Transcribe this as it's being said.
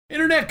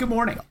Internet, good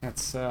morning.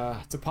 It's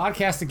a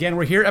podcast again.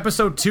 We're here,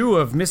 episode 2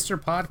 of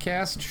Mr.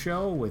 Podcast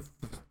Show with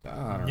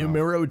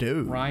Numero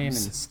dos. Ryan and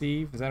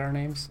Steve. Is that our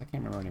names? I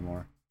can't remember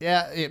anymore.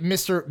 Yeah,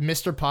 Mr.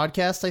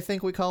 Podcast, I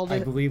think we called it. I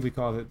believe we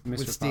called it Mr.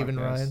 With Podcast. Steve and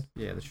Ryan.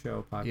 Yeah, the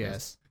show podcast.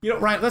 Yes. You know,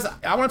 Ryan, listen,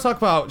 I want to talk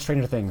about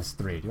Stranger Things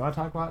 3. Do you want to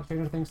talk about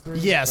Stranger Things 3?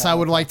 Yes, I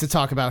would like to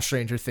talk about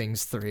Stranger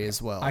Things 3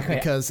 as well. Okay.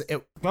 Because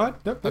it...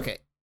 What? Okay.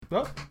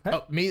 Oh, hey.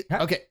 Oh, me? Hey.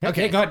 Okay. Hey,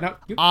 Okay. go ahead. No,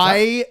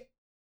 you,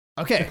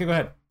 Okay. Okay, go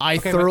ahead. I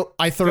Okay,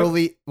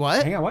 thoroughly...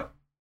 What? Hang on, what?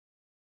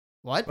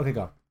 What? Okay,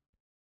 go.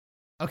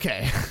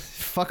 Okay.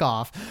 Fuck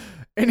off.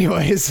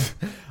 Anyways,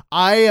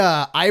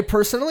 I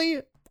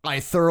personally,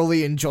 I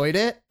thoroughly enjoyed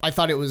it. I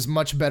thought it was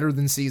much better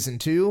than season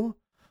 2.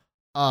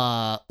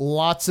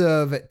 Lots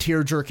of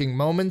tear-jerking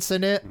moments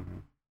in it.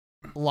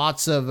 Mm-hmm.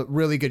 Lots of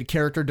really good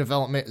character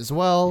development as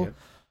well.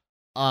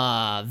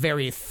 Yep.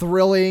 Very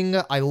thrilling.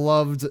 I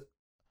loved...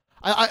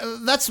 I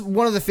that's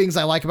one of the things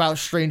I like about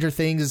Stranger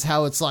Things is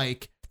how it's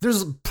like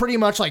there's pretty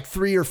much like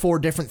 3 or 4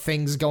 different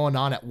things going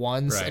on at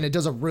once, Right. and it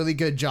does a really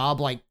good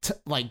job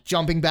like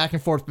jumping back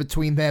and forth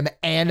between them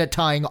and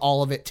tying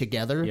all of it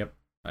together. Yep,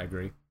 I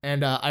agree.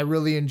 And I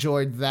really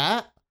enjoyed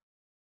that.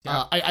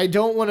 Yeah. I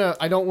don't want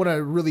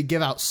to really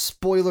give out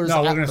spoilers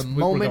No, at the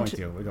moment.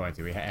 We're going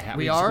to.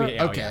 We are?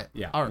 Yeah, Okay.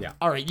 Yeah. All right. Yeah.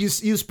 All right. You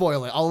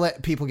spoil it. I'll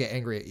let people get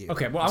angry at you.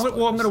 Okay. Well, for I'm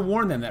spoilers. going to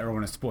warn them that we're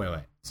going to spoil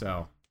it.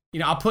 So,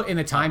 I'll put in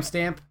the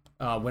timestamp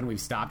when we've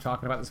stopped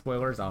talking about the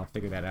spoilers. I'll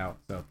figure that out.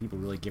 So if people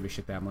really give a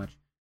shit that much.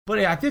 But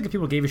yeah, I think if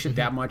people gave a shit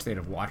that much, they'd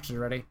have watched it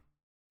already.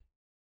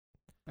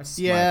 That's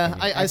my Yeah,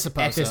 opinion. I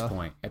suppose at this so.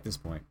 point. At this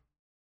point.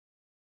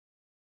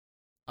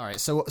 All right.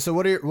 So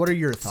what are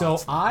your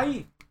thoughts? So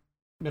I'm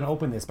going to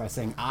open this by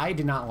saying I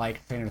did not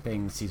like Stranger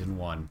Things season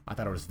 1. I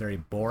thought it was very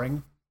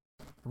boring.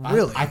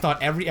 Really? I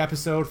thought every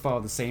episode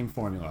followed the same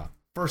formula.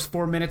 First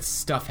 4 minutes,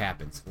 stuff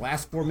happens.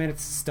 Last 4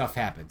 minutes, stuff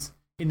happens.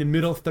 In the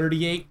middle,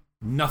 38,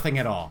 nothing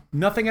at all.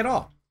 Nothing at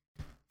all.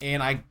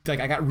 And I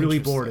got really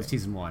bored of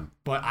season 1.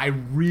 But I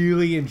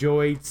really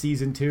enjoyed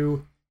season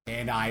 2,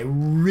 and I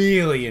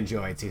really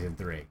enjoyed season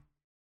 3.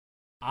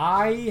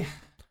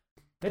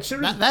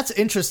 That's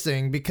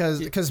interesting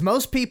because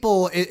most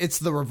people it's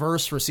the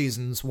reverse for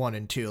seasons 1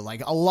 and 2.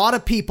 Like a lot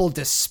of people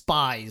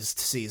despised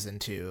season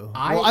 2.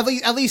 Well,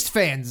 at least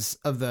fans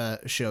of the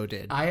show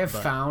did. I have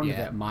found yeah.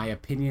 that my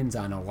opinions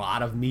on a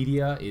lot of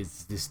media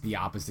is just the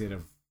opposite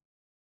of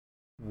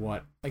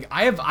what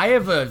I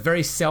have a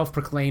very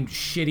self-proclaimed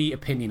shitty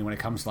opinion when it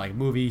comes to like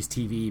movies,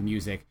 TV,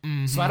 music.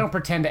 So I don't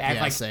pretend to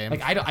act same.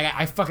 like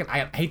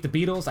I hate the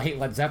Beatles, I hate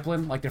Led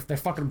Zeppelin, like they're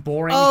fucking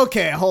boring.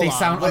 Okay, hold on. They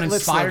sound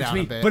Let's slow uninspired down to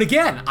a me. bit. But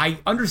again, I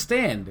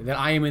understand that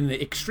I am in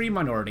the extreme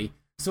minority.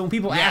 So when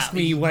people ask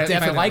me if I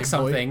definitely, like boy.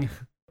 something,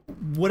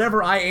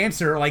 whatever I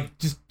answer, like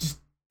just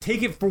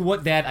take it for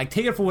what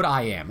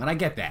I am, and I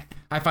get that.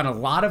 I find a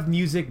lot of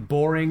music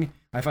boring.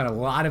 I find a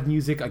lot of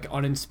music like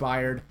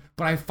uninspired,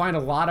 but I find a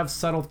lot of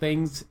subtle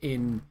things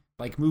in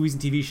like movies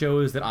and TV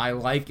shows that I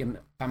like and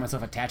find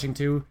myself attaching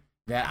to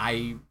that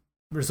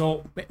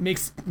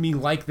makes me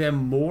like them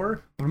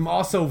more. But I'm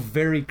also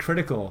very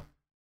critical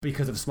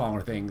because of smaller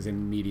things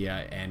in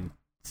media and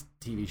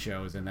TV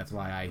shows, and that's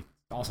why I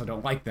also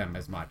don't like them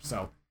as much.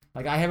 So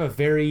like I have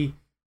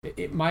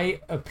my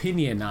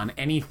opinion on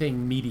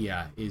anything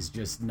media is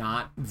just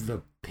not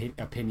the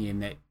opinion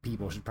that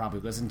people should probably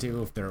listen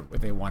to if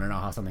they want to know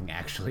how something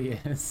actually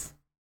is.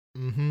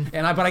 Mm-hmm.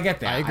 But I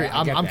get that. I agree.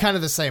 I get I'm that. kind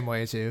of the same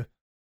way too.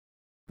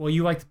 Well,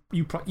 you like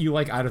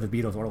either the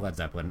Beatles or Led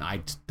Zeppelin. I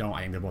just don't.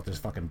 I think they're both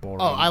just fucking boring.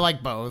 Oh, I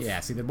like both.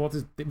 Yeah, see, they're both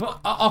just. But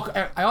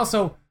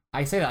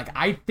I say that like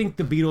I think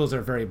the Beatles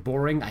are very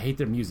boring. I hate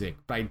their music,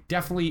 but I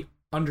definitely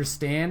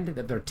understand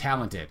that they're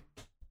talented,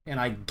 and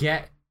I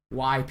get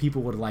why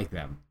people would like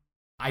them.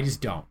 I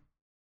just don't.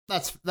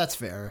 That's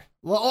fair.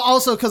 Well,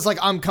 also because like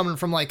I'm coming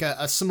from like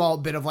a small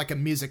bit of like a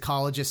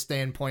musicologist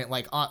standpoint,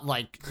 like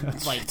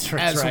That's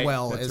as right.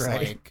 well That's as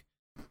right.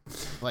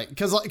 like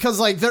because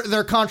like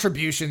their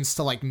contributions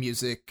to like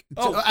music,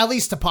 at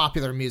least to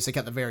popular music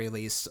at the very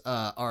least,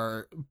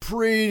 are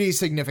pretty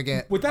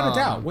significant. Without a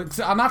doubt.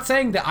 So I'm not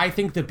saying that I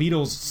think the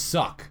Beatles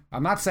suck.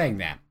 I'm not saying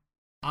that.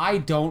 I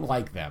don't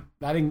like them.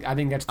 I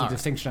think that's the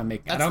distinction I'm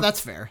making.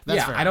 That's fair.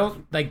 That's fair. I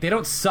don't like. They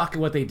don't suck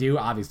at what they do.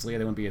 Obviously,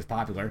 they wouldn't be as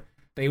popular.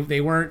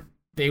 They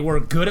were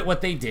good at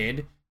what they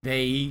did.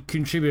 They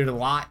contributed a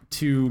lot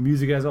to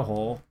music as a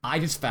whole. I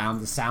just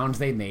found the sounds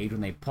they made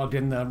when they plugged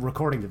in the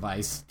recording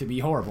device to be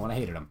horrible, and I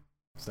hated them.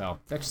 So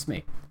that's just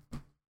me.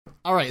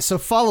 All right. So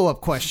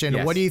follow-up question: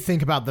 Yes. What do you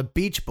think about the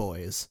Beach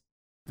Boys?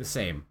 The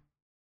same.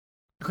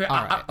 Okay,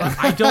 All right.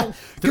 I don't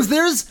because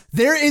there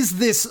is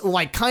this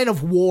like kind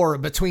of war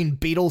between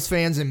Beatles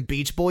fans and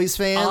Beach Boys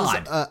fans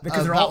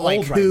because they're all about, like,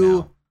 old right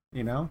now.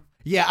 You know.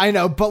 Yeah, I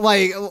know, but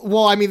like,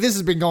 well, I mean, this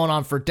has been going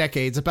on for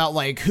decades about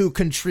like who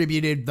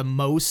contributed the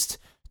most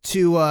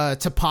to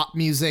pop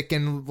music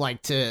and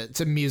like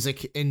to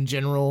music in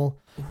general.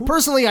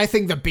 Personally, I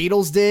think the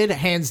Beatles did,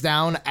 hands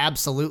down,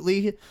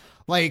 absolutely.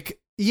 Like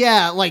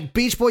Yeah, like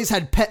Beach Boys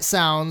had Pet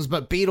Sounds,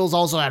 but Beatles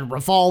also had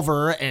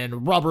Revolver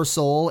and Rubber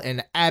Soul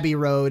and Abbey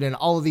Road and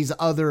all of these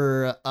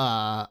other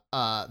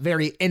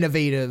very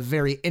innovative,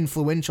 very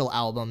influential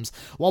albums.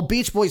 While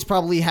Beach Boys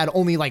probably had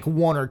only like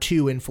one or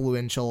two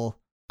influential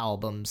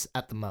albums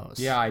at the most.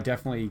 Yeah, I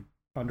definitely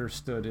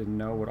understood and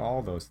know what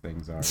all those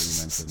things are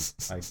you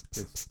mentioned.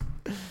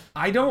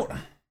 I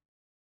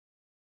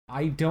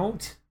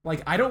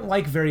don't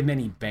like very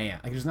many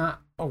bands. Like, there's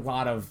not a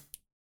lot of.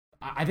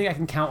 I think I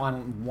can count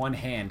on one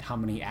hand how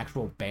many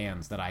actual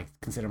bands that I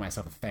consider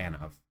myself a fan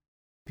of.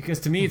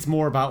 Because to me, it's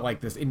more about like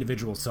this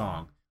individual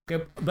song.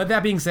 Okay, but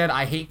that being said,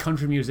 I hate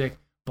country music,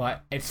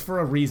 but it's for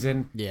a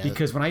reason. Yeah.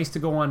 Because when I used to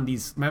go on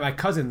these, my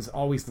cousins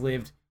always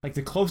lived, like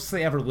the closest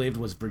they ever lived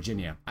was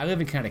Virginia. I live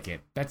in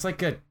Connecticut. That's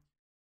like a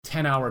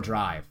 10-hour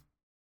drive.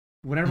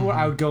 Whenever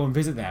I would go and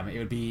visit them, it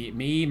would be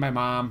me, my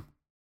mom,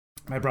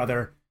 my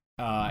brother,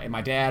 and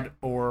my dad,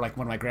 or like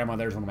one of my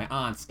grandmothers, one of my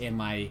aunts, and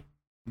my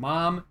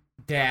mom,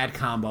 dad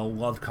combo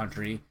loved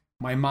country.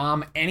 My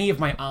mom, any of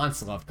my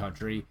aunts loved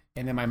country,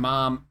 and then my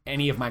mom,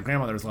 any of my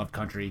grandmothers loved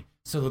country.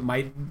 So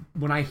that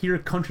when I hear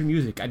country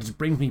music, it just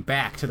brings me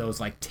back to those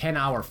like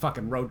 10-hour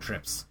fucking road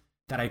trips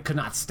that I could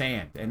not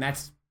stand, and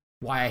that's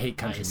why I hate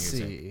country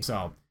music.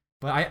 So,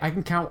 but I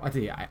can count. I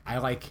think I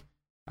like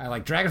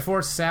Dragon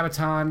Force,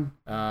 Sabaton,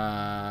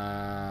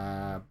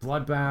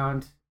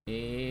 Bloodbound,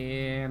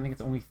 and I think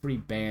it's only 3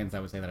 bands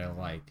I would say that I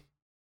like.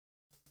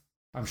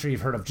 I'm sure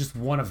you've heard of just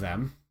one of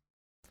them.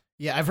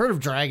 Yeah, I've heard of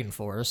Dragon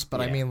Force,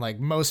 but Yeah. I mean, like,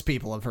 most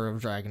people have heard of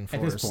Dragon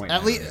Force. At this point,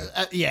 at least,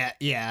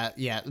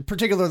 yeah.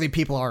 Particularly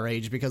people our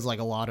age, because like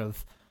a lot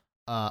of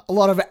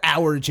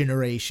our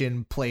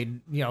generation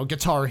played,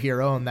 Guitar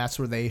Hero, and that's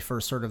where they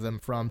first heard of them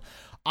from.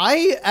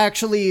 I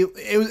actually,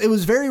 it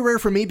was very rare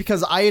for me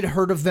because I had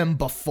heard of them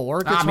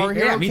before Guitar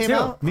Hero came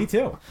out. Me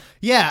too.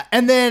 Yeah,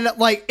 and then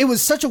like it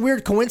was such a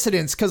weird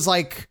coincidence because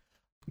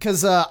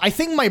I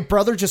think my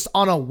brother just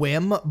on a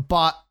whim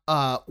bought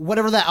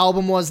whatever that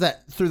album was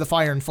that Through the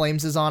Fire and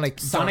Flames is on.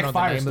 Sonic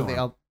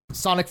Firestorm.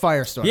 Sonic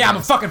Firestorm. Yeah, I'm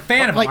a fucking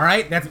fan of like, him, all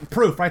right? That's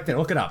proof right there.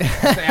 Look it up.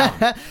 That's the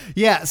album.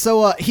 Yeah,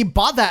 so he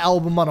bought that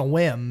album on a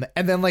whim,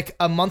 and then like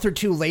a month or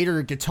two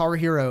later, Guitar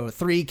Hero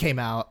 3 came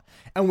out,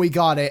 and we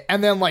got it.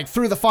 And then like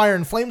Through the Fire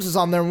and Flames was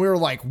on there, and we were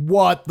like,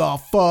 what the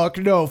fuck?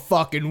 No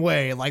fucking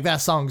way. Like,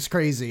 that song's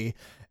crazy.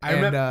 I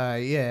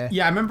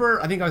remember,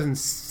 I think I was in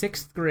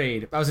 6th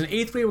grade. I was in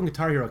 8th grade when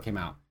Guitar Hero came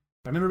out.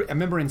 I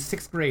remember in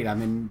 6th grade,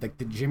 I'm in like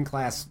the gym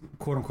class,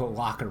 quote unquote,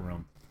 locker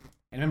room.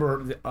 And I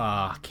remember,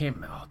 I can't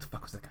remember, what the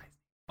fuck was that guy?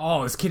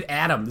 Oh, this kid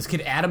Adam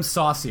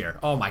Saucier.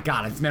 Oh my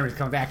god, his memory's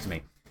coming back to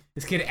me.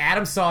 This kid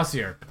Adam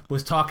Saucier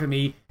was talking to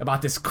me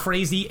about this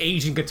crazy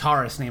Asian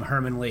guitarist named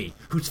Herman Lee,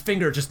 whose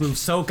finger just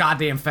moves so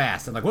goddamn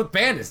fast. I'm like, what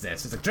band is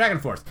this? It's like Dragon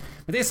Force.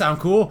 But they sound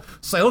cool.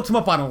 So I looked him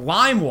up on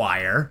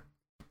LimeWire,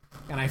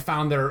 and I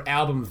found their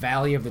album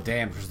Valley of the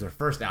Damned, which was their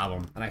first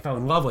album, and I fell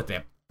in love with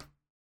it.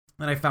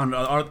 And I found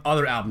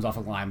other albums off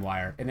of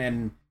LimeWire. And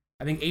then,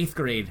 I think 8th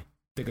grade,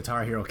 the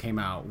Guitar Hero came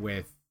out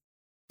with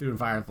Through the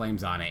Fire and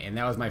Flames on it. And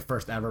that was my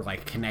first ever,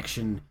 like,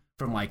 connection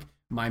from, like,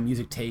 my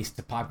music taste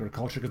to popular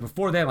culture. Because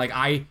before then, like,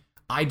 I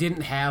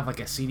didn't have, like,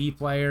 a CD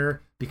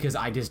player because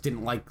I just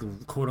didn't like,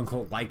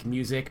 quote-unquote, like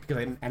music.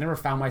 Because I never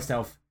found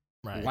myself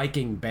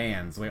liking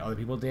bands the way other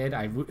people did.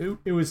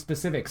 It was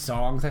specific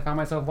songs I found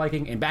myself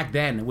liking, and back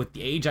then, with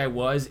the age I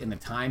was in the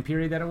time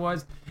period that it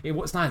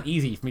was not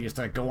easy for me just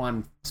to go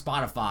on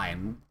Spotify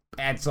and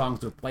add songs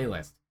to a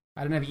playlist.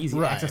 I didn't have easy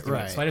access to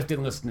it, so I just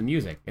didn't listen to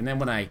music. And then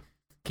when I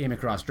came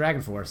across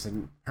Dragon Force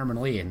and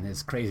Herman Lee and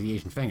his crazy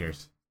Asian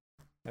fingers,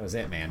 that was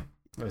it, man.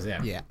 That was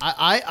it. Yeah,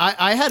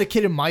 I had a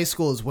kid in my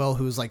school as well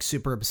who was like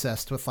super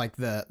obsessed with like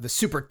the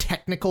super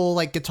technical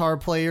like guitar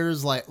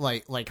players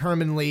like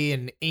Herman Lee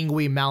and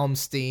Yngwie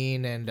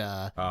Malmsteen and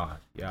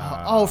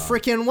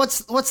freaking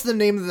what's the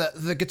name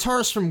of the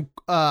guitarist from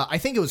I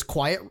think it was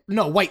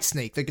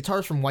Whitesnake, the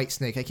guitarist from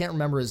Whitesnake. I can't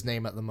remember his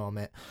name at the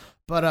moment,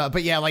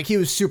 but yeah, like he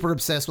was super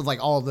obsessed with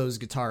like all of those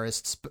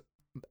guitarists.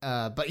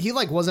 But he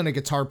like wasn't a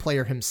guitar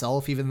player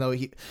himself, even though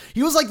he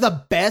was like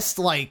the best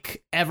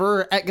like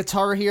ever at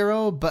Guitar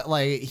Hero, but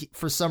like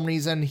for some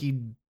reason he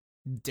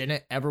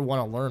didn't ever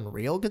want to learn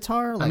real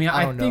guitar. Like,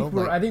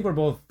 I think we're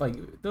both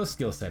like, those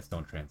skill sets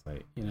don't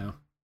translate, you know.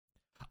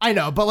 I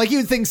know, but like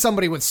you'd think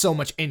somebody with so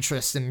much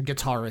interest in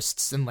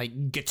guitarists and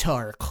like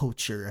guitar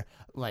culture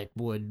like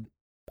would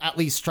at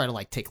least try to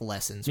like take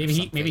lessons. Maybe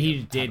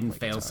he did and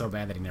failed so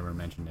bad that he never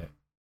mentioned it.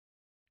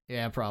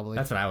 Yeah, probably.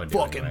 That's what I would do.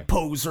 Fucking anyway.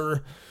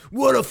 Poser.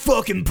 What a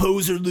fucking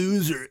poser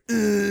loser.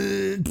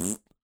 Is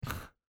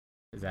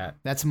that?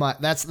 That's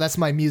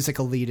my music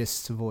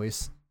elitist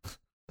voice.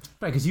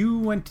 Right, because you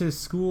went to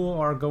school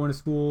or going to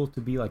school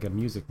to be like a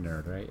music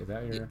nerd, right? Is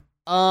that your?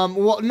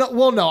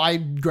 No. I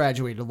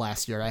graduated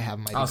last year. I have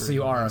my degree. Oh, so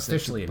you are music,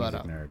 officially a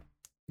music nerd.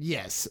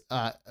 Yes.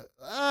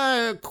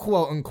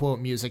 Quote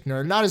unquote music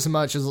nerd. Not as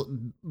much as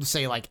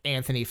say like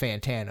Anthony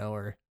Fantano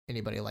or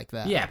anybody like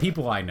that. Yeah,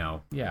 people I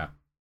know. Yeah.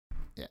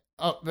 Yeah.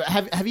 Oh,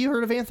 have you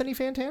heard of Anthony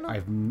Fantano?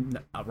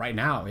 I've right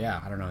now.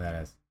 Yeah, I don't know who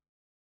that is.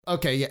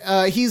 Okay,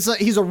 yeah. He's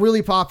a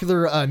really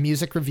popular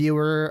music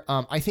reviewer.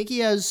 I think he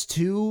has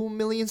 2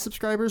 million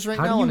subscribers right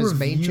now on his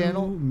main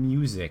channel.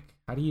 Music.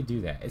 How do you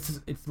do that? It's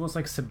the most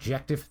like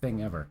subjective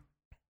thing ever.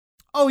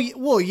 Oh,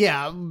 well,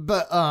 yeah,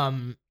 but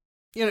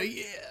you know,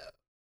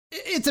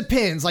 it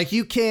depends. Like,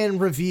 you can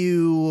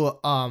review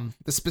the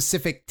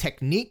specific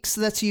techniques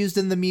that's used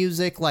in the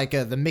music, like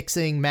the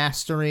mixing,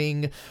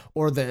 mastering,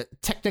 or the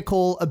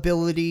technical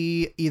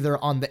ability, either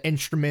on the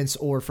instruments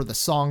or for the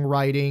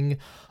songwriting.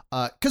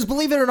 Because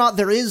believe it or not,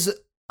 there is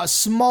a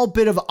small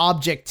bit of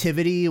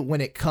objectivity when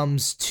it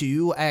comes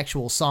to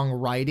actual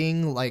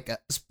songwriting, like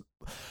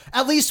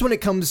at least when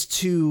it comes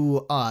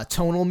to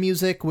tonal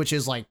music, which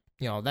is like,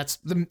 you know, that's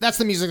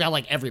the music that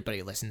like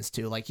everybody listens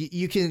to. Like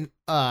you can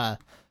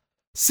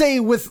say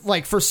with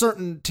like with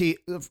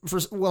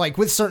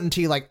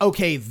certainty, like,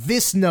 okay,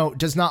 this note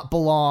does not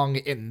belong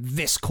in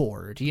this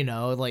chord, you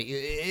know, like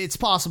it's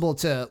possible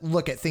to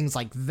look at things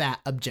like that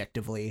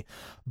objectively.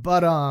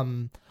 But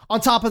on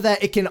top of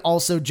that, it can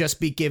also just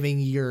be giving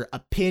your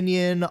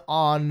opinion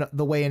on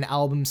the way an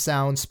album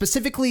sounds,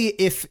 specifically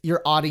if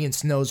your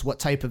audience knows what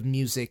type of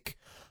music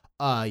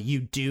you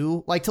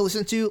do like to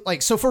listen to.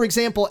 Like, so for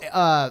example,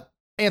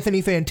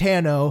 Anthony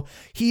Fantano,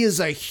 he is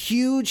a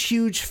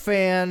huge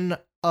fan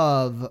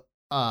of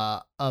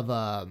what's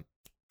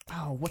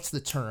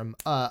the term?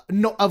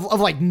 Of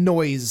like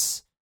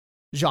noise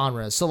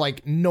genres. So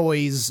like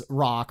noise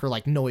rock or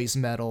like noise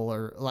metal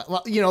or like,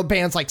 you know,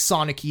 bands like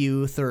Sonic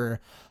Youth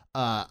or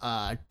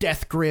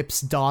Death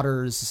Grips,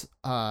 Daughters,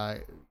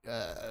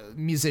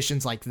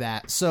 musicians like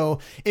that. So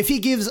if he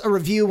gives a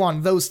review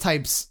on those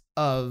types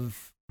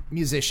of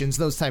musicians,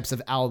 those types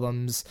of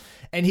albums,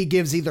 and he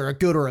gives either a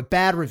good or a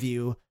bad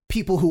review,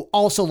 people who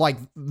also like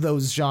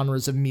those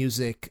genres of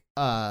music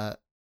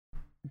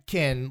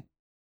can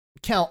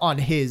count on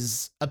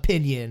his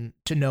opinion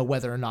to know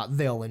whether or not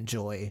they'll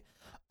enjoy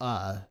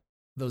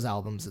those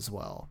albums as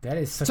well. That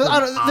is such an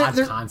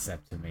odd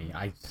concept to me.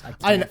 I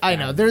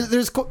know.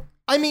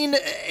 I mean,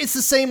 it's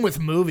the same with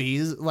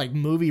movies, like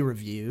movie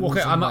reviews.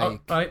 Okay,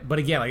 but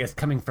again, I guess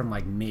coming from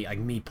like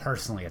me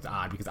personally, it's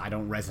odd because I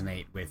don't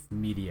resonate with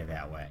media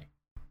that way.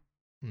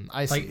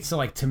 I see. Like, so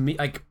like to me,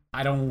 like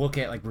I don't look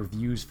at like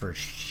reviews for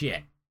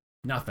shit,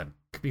 nothing,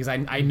 because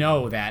I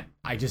know that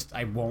I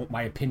won't,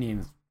 my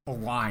opinions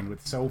align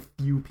with so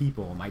few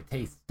people, and my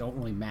tastes don't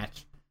really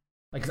match.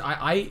 Like,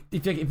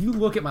 if you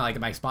look at my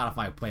my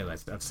Spotify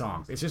playlist of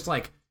songs, it's just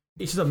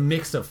a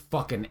mix of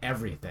fucking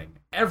everything.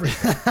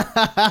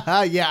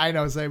 Yeah, I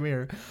know, same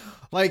here.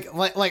 Like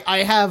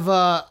I have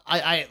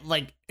I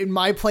like in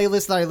my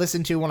playlist that I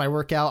listen to when I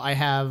work out, I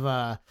have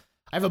a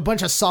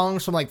bunch of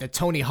songs from like the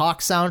Tony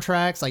Hawk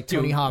soundtracks, like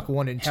Tony Hawk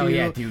 1 and 2. Hell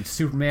yeah, dude.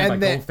 Superman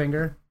by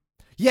Goldfinger.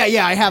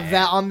 Yeah, I have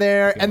that on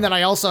there. And then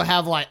I also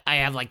have like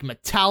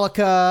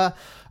Metallica.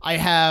 I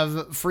have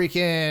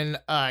freaking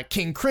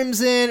King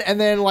Crimson, and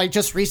then like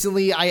just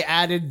recently I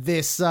added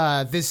this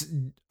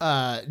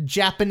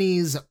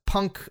Japanese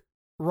punk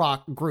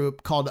rock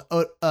group called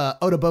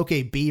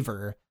Otoboke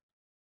Beaver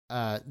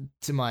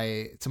to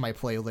my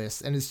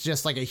playlist, and it's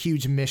just like a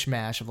huge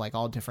mishmash of like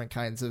all different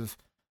kinds of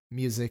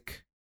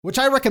music, which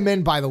I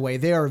recommend, by the way.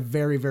 They are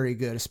very, very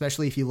good,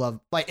 especially if you love,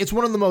 like, it's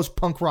one of the most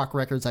punk rock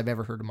records I've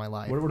ever heard in my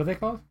life. What are they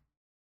called?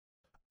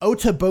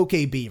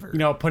 Otoboke Beaver. You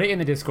know, put it in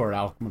the Discord.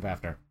 I'll come up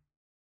after.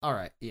 All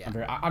right, yeah.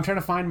 I'm trying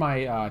to find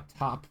my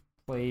top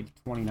played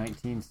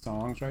 2019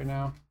 songs right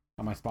now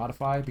on my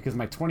Spotify, because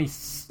my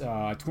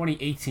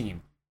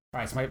 2018. All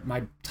right, so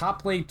my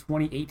top played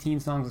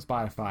 2018 songs on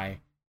Spotify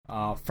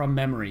from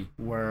memory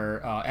were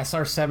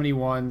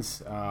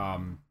SR71's.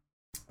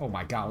 Oh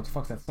my god, what the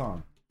fuck's that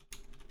song?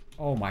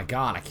 Oh my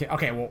god, I can't.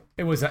 Okay, well,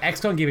 it was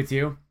X-Tone Give It To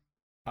You.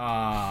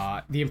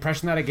 The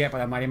Impression That I Get by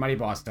the Mighty Mighty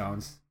Boss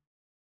Stones.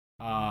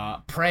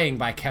 Praying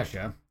by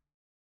Kesha.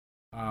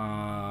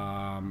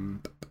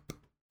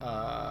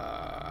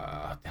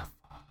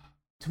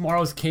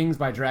 Tomorrow's Kings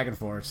by Dragon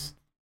Force.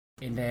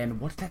 And then,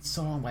 what's that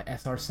song by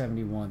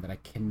SR71 that I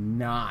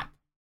cannot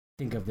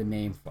think of the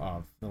name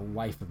of, the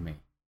life of me?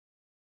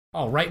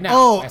 Oh, Right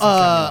Now.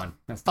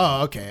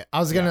 SR71. Okay. I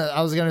was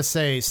gonna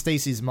say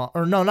Stacy's Mom,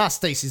 or no, not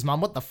Stacy's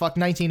Mom. What the fuck?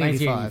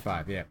 1985.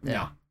 1985.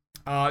 Yeah.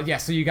 Yeah.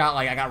 So you got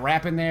I got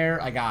rap in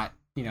there. I got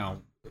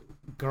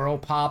girl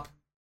pop,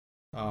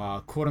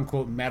 quote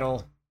unquote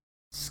metal,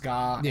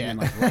 ska. Yeah. And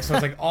then so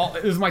it's like all.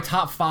 It was my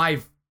top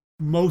 5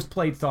 most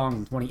played songs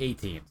in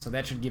 2018. So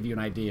that should give you an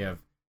idea of.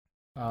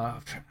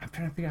 I'm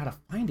trying to figure out how to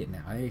find it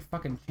now. They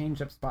fucking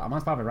changed up Spotify. I'm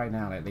on Spotify right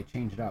now. They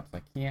changed it up, so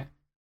I can't.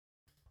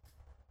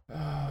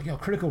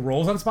 Critical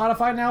Role's on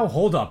Spotify now?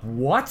 Hold up,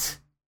 what?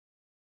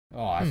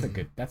 Oh,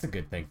 that's a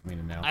good thing for me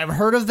to know. I've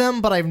heard of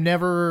them, but I've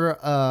never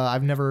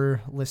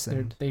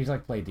listened. They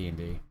just play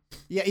D&D.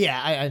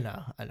 Yeah, I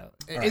know.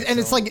 Right, and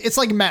it's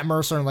like Matt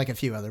Mercer and like a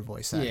few other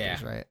voice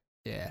actors, right?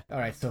 Yeah. All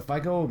right, so if I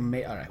go, all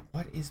right,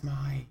 what is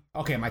my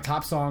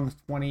top songs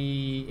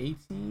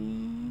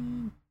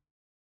 2018?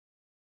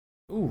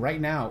 Ooh,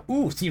 right now.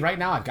 Right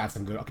now I've got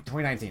some good. Okay,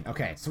 2019.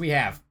 Okay, so we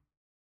have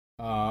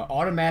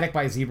Automatic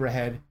by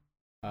Zebrahead.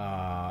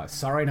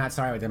 Sorry Not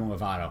Sorry by Demi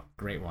Lovato.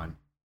 Great one.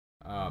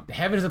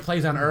 Heaven is a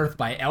Place on Earth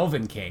by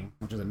Elven King,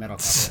 which is a metal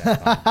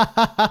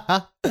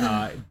cover.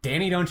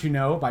 Danny Don't You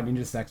Know by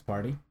Ninja Sex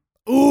Party.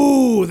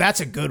 Ooh, that's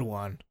a good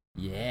one.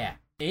 Yeah.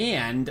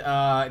 And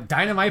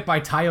Dynamite by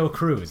Tayo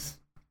Cruz.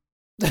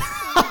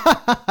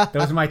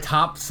 Those are my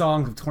top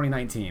songs of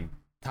 2019.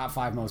 Top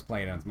 5 most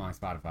played on my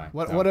Spotify.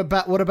 What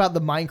about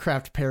the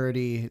Minecraft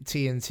parody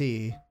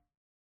TNT?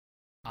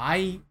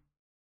 I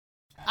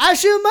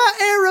shoot my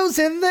arrows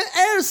in the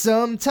air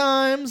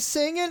sometimes,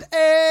 singing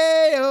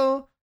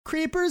Ayo,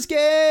 creepers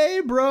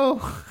gay,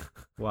 bro.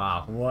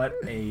 Wow, what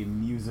a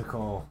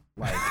musical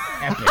like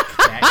epic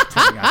that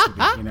turned out to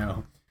be, you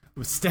know.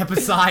 Step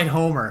aside,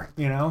 Homer,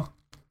 you know?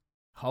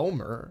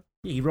 Homer?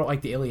 Yeah, he wrote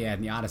like the Iliad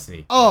and the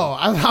Odyssey. Oh,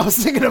 I was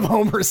thinking of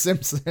Homer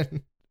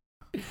Simpson.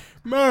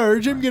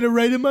 Marge, I'm gonna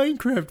write a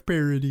Minecraft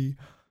parody.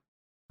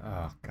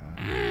 Oh, God.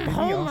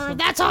 Homer,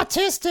 that's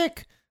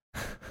autistic.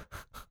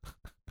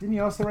 Didn't he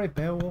also write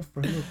Beowulf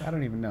for who? I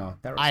don't even know.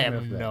 I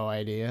have no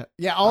idea.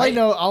 Yeah, all I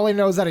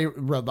know is that he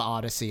wrote the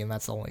Odyssey, and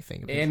that's the only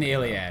thing. And the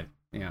Iliad,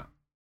 yeah.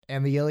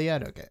 And the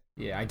Iliad, okay.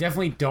 Yeah, I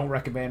definitely don't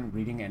recommend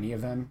reading any of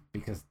them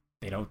because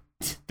they don't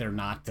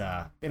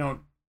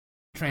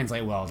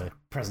translate well to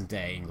present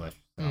day English.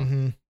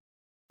 So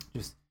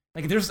just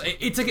like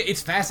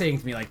it's fascinating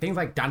to me. Like things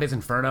like Dante's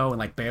Inferno and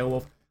like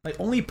Beowulf, like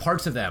only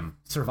parts of them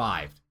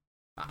survived.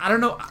 I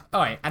don't know.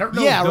 All right, I don't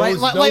know. Yeah, those,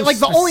 right. Like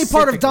the only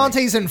part of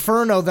Dante's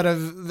Inferno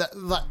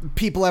that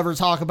people ever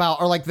talk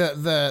about are like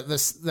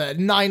the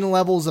 9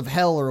 levels of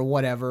hell or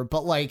whatever.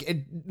 But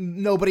like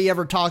nobody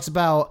ever talks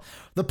about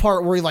the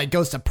part where he like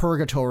goes to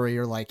purgatory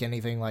or like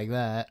anything like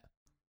that.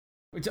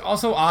 It's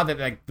also odd that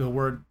like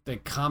the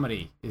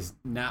comedy is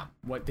not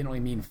what didn't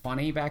really mean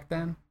funny back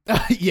then.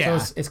 Yeah,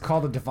 so it's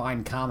called a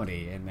divine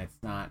comedy, and it's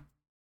not.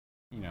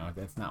 You know,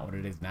 that's not what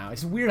it is now.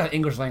 It's weird how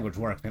English language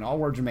works, man. All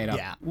words are made up.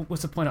 Yeah.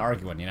 What's the point of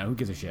arguing? You know, who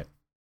gives a shit?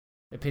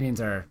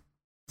 Opinions are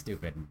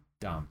stupid and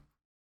dumb.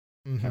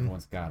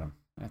 Everyone's got them.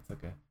 That's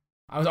okay.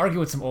 I was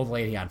arguing with some old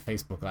lady on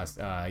Facebook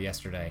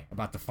yesterday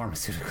about the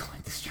pharmaceutical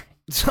industry.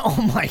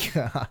 Oh my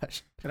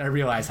gosh. And I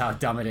realized how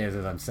dumb it is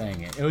as I'm saying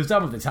it. It was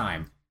dumb at the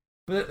time.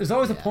 But there's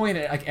always a point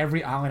at like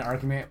every online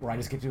argument where I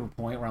just get to a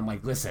point where I'm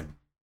like, listen,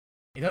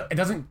 it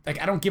doesn't,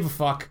 like, I don't give a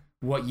fuck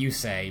what you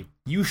say.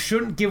 You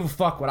shouldn't give a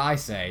fuck what I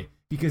say.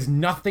 Because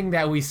nothing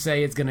that we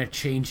say is gonna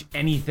change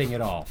anything at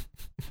all.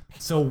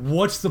 So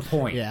what's the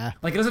point? Yeah.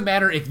 Like it doesn't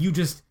matter if you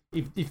just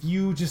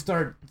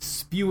start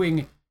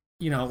spewing,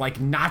 you know,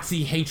 like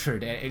Nazi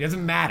hatred. It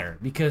doesn't matter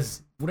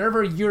because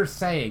whatever you're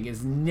saying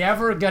is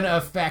never gonna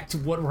affect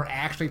what we're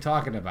actually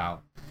talking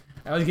about.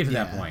 I always get to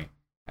that point.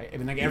 I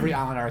mean, like every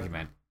online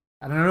argument.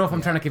 I don't know if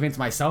I'm trying to convince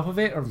myself of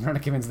it or I'm trying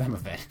to convince them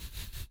of it.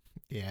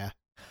 Yeah.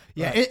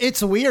 Yeah,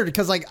 it's weird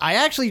because like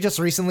I actually just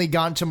recently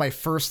got into my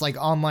first like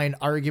online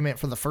argument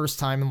for the first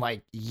time in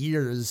like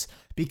years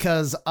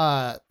because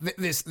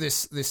this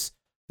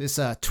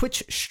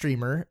Twitch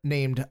streamer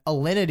named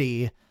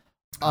Alinity,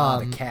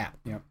 the cat.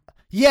 Yep.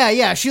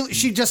 Yeah,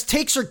 she just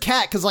takes her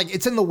cat because like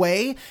it's in the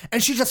way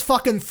and she just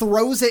fucking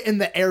throws it in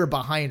the air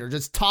behind her,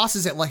 just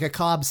tosses it like a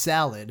Cobb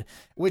salad,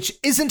 which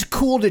isn't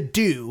cool to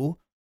do.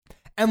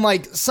 And,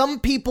 like, some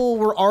people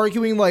were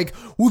arguing, like,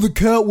 well, the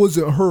cat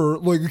wasn't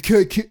hurt. Like, a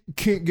cat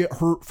can't get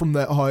hurt from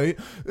that height.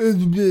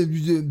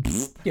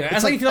 Yeah,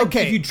 it's like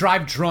if you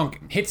drive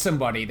drunk and hit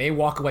somebody, they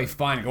walk away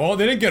fine and go, oh,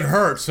 they didn't get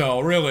hurt, so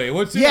really,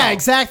 what's it? Yeah,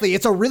 exactly.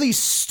 It's a really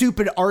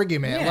stupid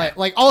argument. Yeah.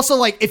 Like, also,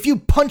 like, if you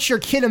punch your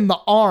kid in the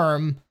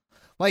arm,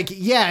 like,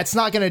 yeah, it's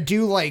not going to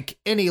do, like,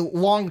 any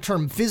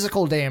long-term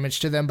physical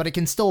damage to them, but it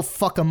can still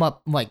fuck them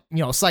up, like, you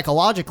know,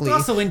 psychologically.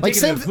 It's also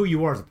indicative of who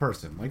you are as a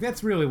person. Like,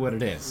 that's really what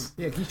it is.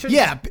 Yeah, you should.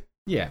 Yeah,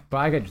 but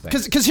I get your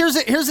thing. Because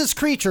here's this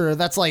creature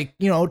that's, like,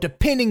 you know,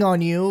 depending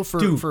on you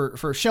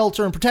for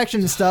shelter and protection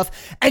and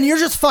stuff, and you're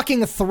just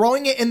fucking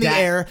throwing it in the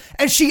air,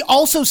 and she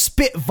also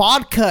spit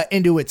vodka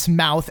into its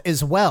mouth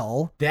as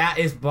well. That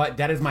is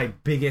my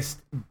biggest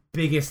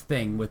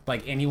thing with,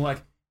 like, anyone,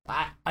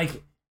 I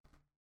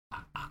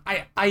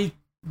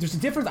there's a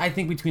difference I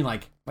think between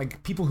like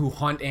people who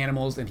hunt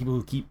animals and people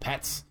who keep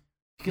pets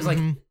because like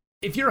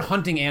if you're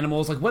hunting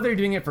animals, like whether you're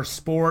doing it for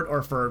sport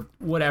or for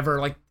whatever,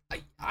 like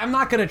I'm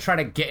not gonna try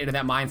to get into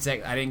that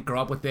mindset. I didn't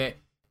grow up with it.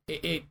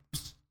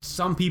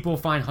 Some people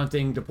find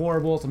hunting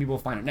deplorable, some people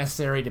find it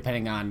necessary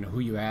depending on who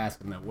you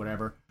ask and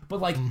whatever, but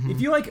like if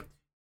you like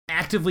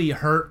actively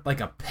hurt like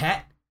a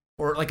pet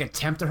or like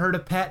attempt to hurt a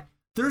pet,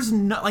 there's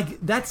not like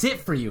that's it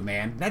for you,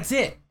 man. That's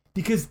it.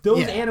 Because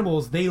those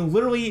animals, they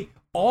literally,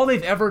 all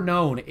they've ever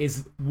known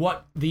is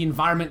what the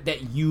environment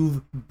that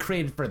you've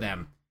created for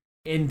them.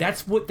 And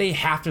that's what they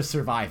have to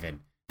survive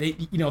in. They,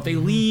 you know, if they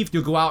leave,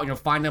 you'll go out and you'll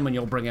find them and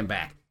you'll bring them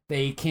back.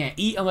 They can't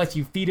eat unless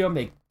you feed them.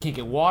 They can't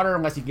get water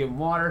unless you give them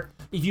water.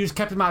 If you just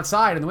kept them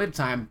outside in the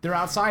wintertime, they're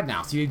outside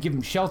now. So you give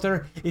them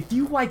shelter. If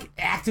you, like,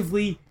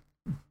 actively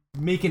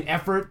make an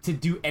effort to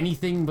do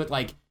anything but,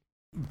 like,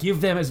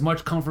 give them as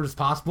much comfort as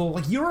possible,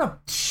 like, you're a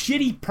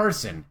shitty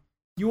person.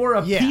 You are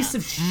a piece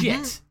of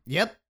shit.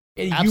 Yep.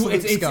 And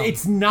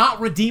it's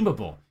not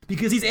redeemable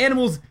because these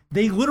animals,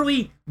 they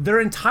literally their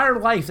entire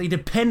life they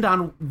depend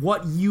on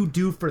what you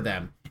do for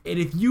them. And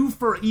if you,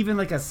 for even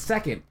like a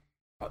second,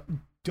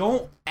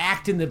 don't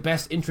act in the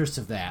best interest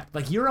of that,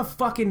 like you're a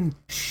fucking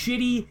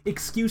shitty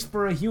excuse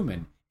for a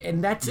human,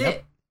 and that's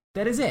it.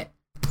 That is it.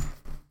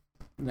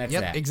 And that's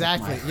that.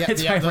 Exactly.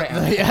 That's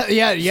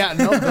Yeah.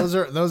 No,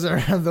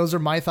 those are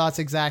my thoughts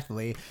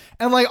exactly.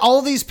 And like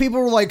all these people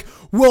were like,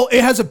 well,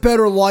 it has a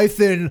better life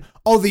than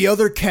all the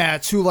other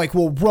cats who like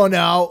will run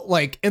out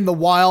like in the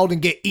wild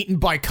and get eaten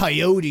by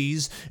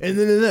coyotes. And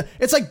then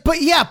it's like,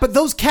 but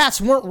those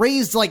cats weren't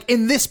raised like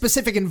in this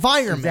specific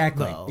environment.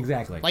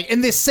 Exactly. Like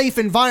in this safe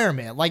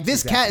environment. Like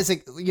this cat is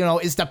like,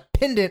 is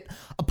dependent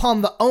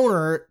upon the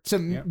owner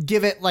to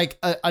give it like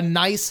a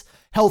nice,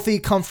 healthy,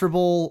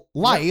 comfortable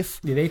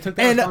life. Yeah, they took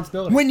that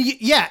responsibility. When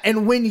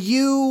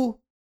you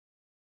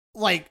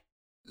like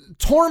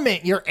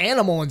torment your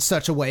animal in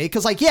such a way,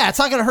 because like, it's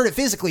not going to hurt it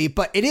physically,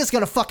 but it is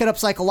going to fuck it up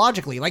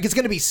psychologically. Like it's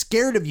going to be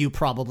scared of you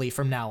probably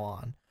from now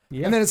on.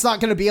 Yep. And then it's not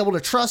going to be able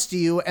to trust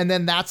you. And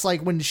then that's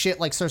like when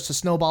shit like starts to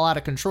snowball out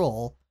of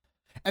control.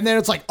 And then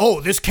it's like, oh,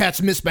 this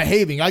cat's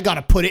misbehaving. I got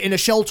to put it in a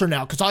shelter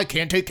now because I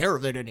can't take care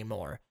of it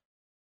anymore.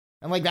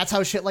 And like, that's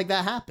how shit like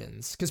that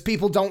happens. Because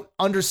people don't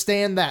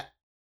understand that.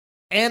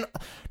 And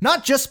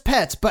not just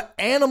pets, but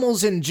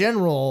animals in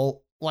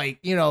general,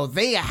 like,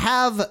 they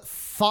have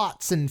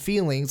thoughts and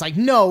feelings. Like,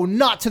 no,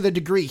 not to the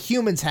degree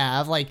humans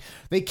have. Like,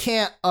 they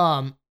can't,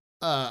 I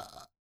can't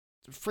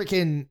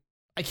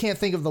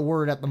think of the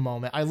word at the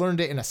moment. I learned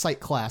it in a psych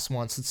class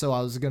once, and so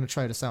I was going to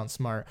try to sound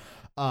smart.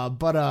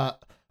 But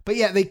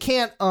yeah, they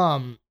can't,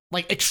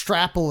 like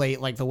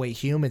extrapolate like the way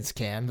humans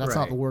can. That's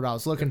not the word I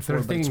was looking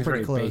for, but it's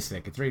pretty close.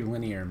 Basic. It's very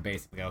linear and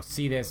basic. Go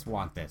see this,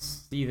 want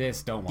this. See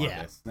this, don't want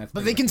this.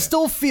 But they can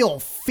still feel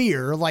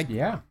fear. Like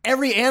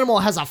every animal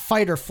has a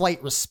fight or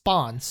flight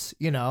response,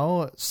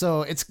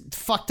 So it's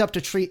fucked up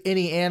to treat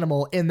any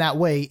animal in that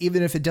way,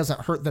 even if it doesn't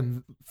hurt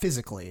them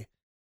physically.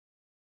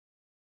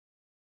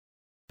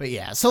 But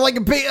yeah, so like,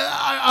 because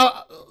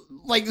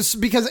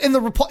in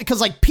the reply,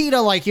 because like PETA,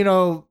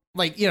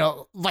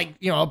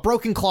 a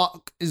broken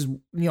clock is,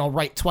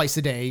 right twice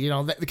a day,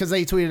 because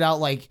they tweeted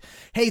out like,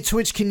 hey,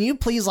 Twitch, can you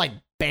please like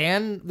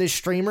ban this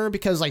streamer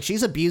because like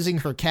she's abusing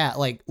her cat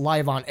like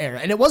live on air.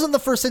 And it wasn't the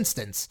first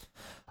instance.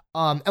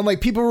 And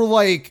like people were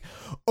like,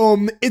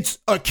 it's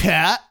a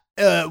cat.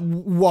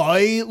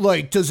 Why?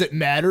 Like, does it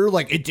matter?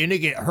 Like, it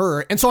didn't get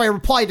hurt. And so I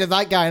replied to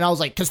that guy and I was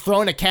like, 'cause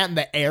throwing a cat in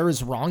the air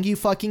is wrong, you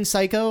fucking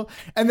psycho.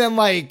 And then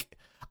like,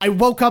 I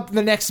woke up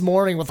the next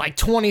morning with like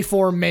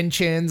 24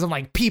 mentions and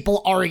like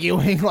people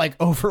arguing like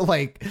over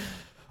like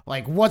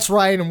what's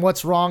right and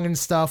what's wrong and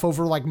stuff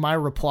over like my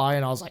reply.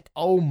 And I was like,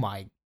 oh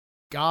my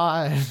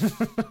God.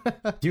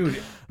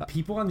 Dude,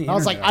 people on the internet. I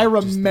was like, I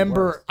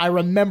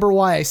remember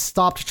why I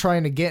stopped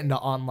trying to get into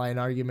online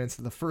arguments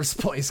in the first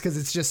place.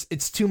 'Cause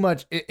it's too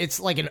much.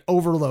 It's like an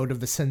overload of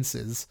the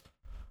senses.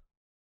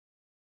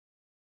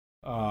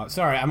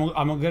 Sorry,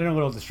 I'm getting a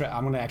little distracted.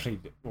 I'm gonna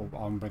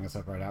bring this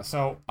up right now.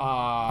 So,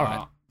 all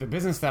right. The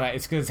business that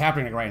it's because it's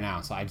happening right now,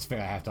 so I just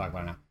figure I have to talk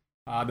about it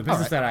now. The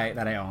business that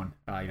I own,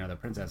 the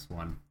Princess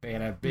one, they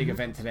had a big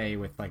event today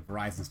with like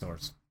Verizon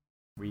stores.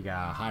 We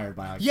got hired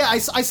by. Like, I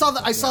saw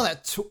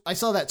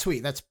that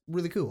tweet. That's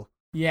really cool.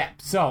 Yeah,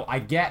 so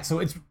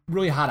it's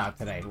really hot out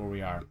today where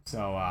we are.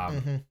 So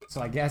so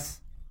I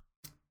guess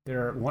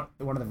one of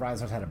the Verizon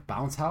stores had a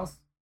bounce house,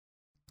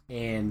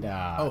 and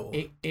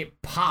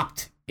it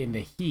popped in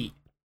the heat.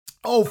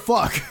 Oh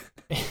fuck.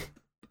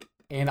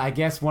 And I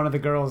guess one of the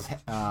girls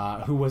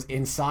who was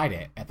inside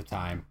it at the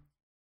time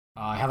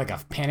had like a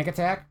panic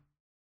attack.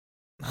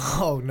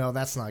 Oh no,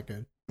 that's not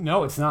good.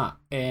 No, it's not.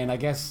 And I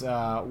guess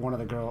one of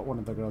the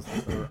girls,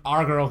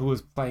 our girl who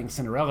was playing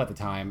Cinderella at the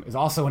time, is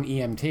also an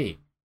EMT.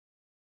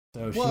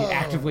 So she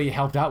actively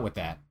helped out with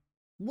that.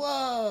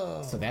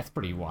 Whoa. So that's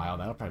pretty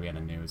wild. That'll probably be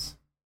on the news.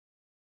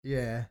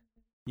 Yeah.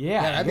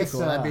 Yeah, that'd be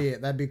cool.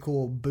 That'd be a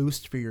cool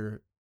boost for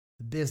your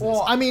business.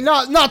 Well, I mean,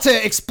 not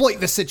to exploit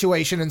the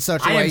situation in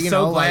such a way. I am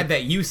so glad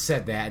that you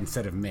said that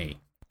instead of me.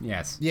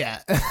 Yes. Yeah.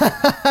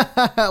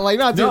 Like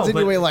not to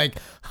insinuate like,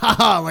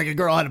 haha, like a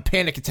girl had a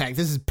panic attack.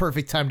 This is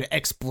perfect time to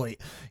exploit,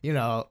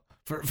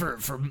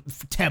 for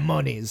 10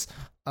 monies.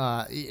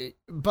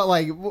 But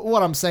like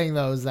what I'm saying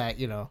though is that,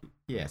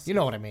 yes, you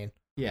know what I mean.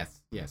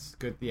 Yes,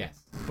 good, yes.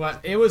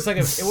 But it was like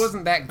it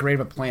wasn't that great of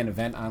a planned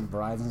event on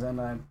Verizon's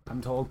end,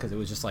 I'm told, because it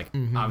was just like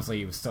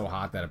obviously it was so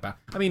hot that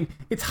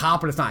it's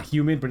hot, but it's not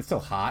humid, but it's still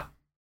hot.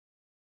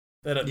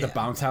 That the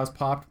bounce house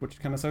popped, which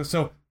kind of sucks.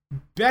 So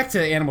back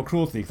to animal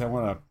cruelty, because I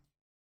want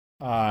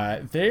to.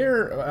 I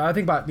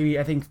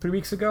think 3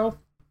 weeks ago,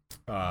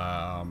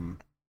 a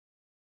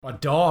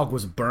dog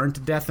was burned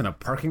to death in a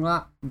parking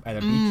lot at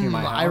a beach near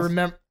my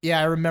house.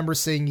 I remember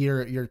seeing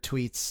your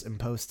tweets and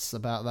posts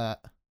about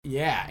that.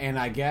 Yeah, and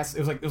I guess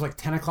it was like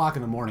 10 o'clock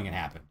in the morning. It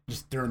happened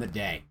just during the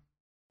day,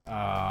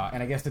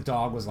 and I guess the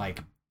dog was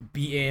like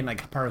beaten,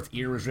 like part of its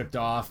ear was ripped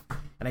off,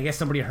 and I guess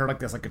somebody heard like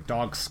this like a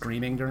dog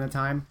screaming during the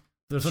time.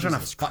 So they're still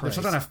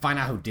trying to find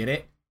out who did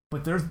it.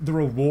 But the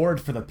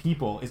reward for the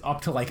people is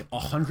up to like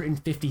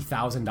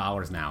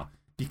 $150,000 now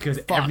because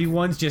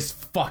everyone's just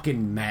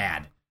fucking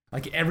mad.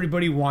 Like,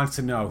 everybody wants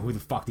to know who the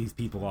fuck these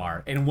people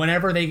are. And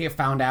whenever they get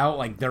found out,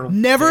 like,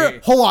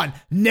 hold on.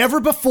 Never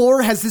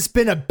before has this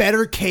been a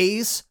better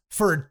case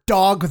for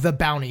Dog the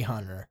Bounty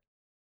Hunter.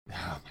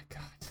 Oh, my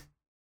God.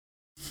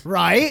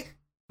 Right?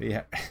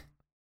 Yeah.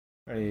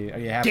 Are you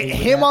happy Get with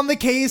him that? on the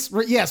case.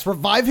 Yes,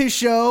 revive his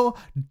show.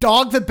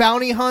 Dog the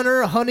Bounty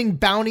Hunter hunting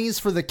bounties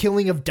for the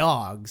killing of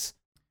dogs.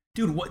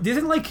 Dude, what,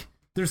 isn't, like,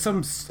 there's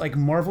some, like,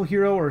 Marvel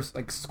hero or,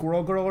 like,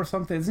 Squirrel Girl or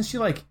something? Doesn't she,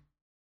 like,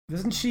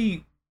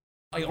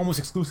 almost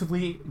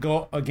exclusively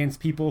go against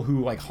people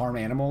who, like, harm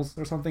animals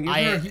or something? Isn't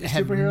I there a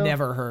have superhero?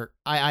 never heard.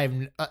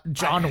 I'm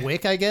John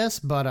Wick, I guess,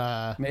 but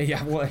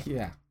Yeah, well,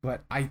 yeah.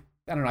 But I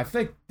don't know. I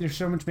feel like there's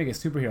so much to make a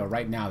superhero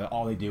right now that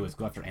all they do is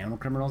go after animal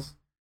criminals.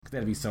 Because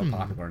that'd be so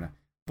popular now.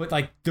 But,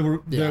 like,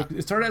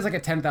 it started as, like, a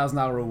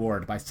 $10,000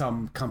 reward by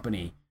some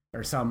company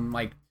or some,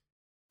 like,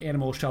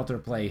 animal shelter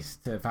place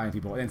to find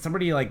people. And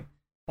somebody, like,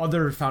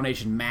 other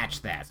foundation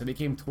matched that. So it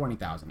became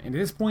 $20,000. And at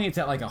this point, it's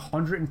at, like,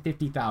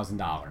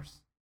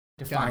 $150,000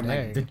 to find,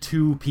 like, the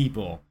 2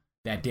 people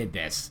that did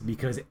this.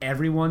 Because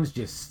everyone's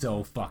just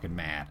so fucking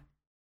mad.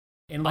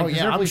 And, like,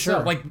 I'm sure.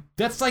 So. Like,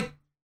 that's, like,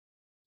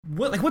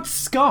 what's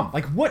scum?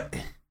 Like, what...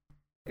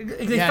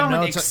 They found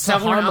like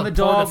accelerant on the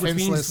dog,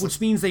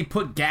 which means they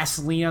put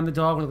gasoline on the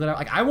dog.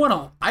 Like,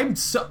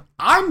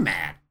 I'm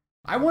mad.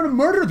 I want to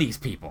murder these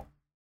people.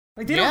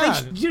 Like, they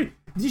don't.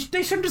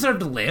 They shouldn't deserve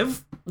to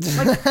live.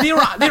 Like,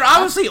 they're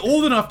obviously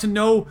old enough to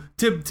know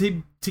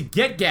to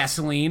get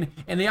gasoline,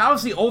 and they're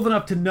obviously old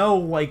enough to know,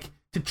 like,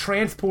 to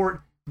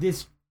transport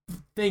this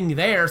thing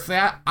there. So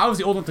they're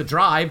obviously old enough to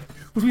drive,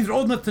 which means they're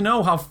old enough to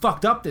know how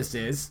fucked up this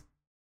is.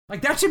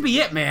 Like, that should be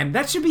it, man.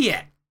 That should be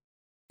it.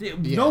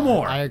 No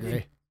more. I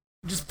agree.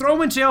 Just throw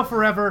him in jail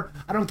forever.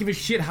 I don't give a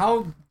shit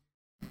how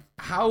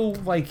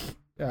like,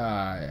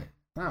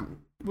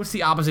 what's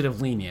the opposite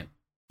of lenient?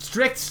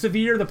 Strict,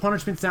 severe, the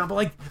punishment's down, but,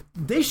 like,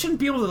 they shouldn't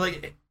be able to,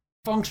 like,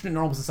 function in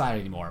normal society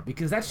anymore,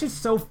 because that's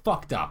just so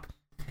fucked up.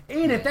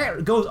 And if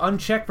that goes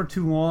unchecked for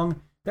too long,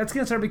 that's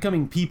gonna start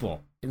becoming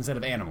people instead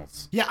of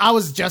animals. Yeah, I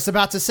was just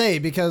about to say,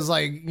 because,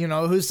 like, you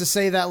know, who's to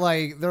say that,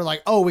 like, they're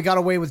like, oh, we got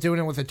away with doing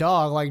it with a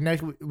dog, like,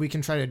 next we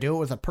can try to do it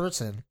with a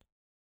person.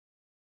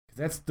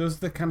 Those are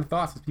the kind of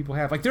thoughts that people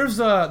have. Like, there was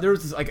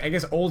this, like, I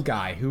guess, old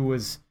guy who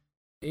was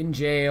in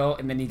jail,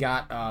 and then he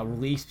got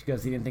released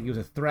because he didn't think he was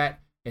a threat,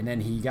 and then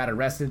he got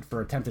arrested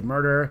for attempted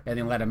murder, and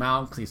then let him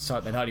out because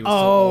they thought he was so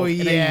old, and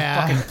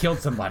then he fucking killed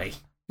somebody.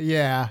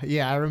 Yeah,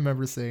 I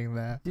remember seeing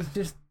that.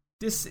 Just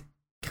this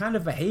kind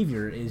of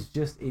behavior is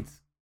just,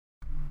 it's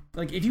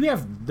like, if you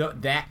have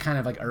that kind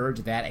of, like, urge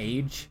at that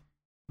age,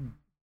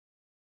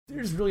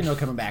 there's really no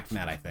coming back from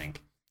that, I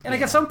think. And,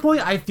 like, at some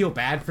point, I feel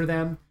bad for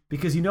them.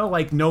 Because, you know,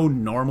 like, no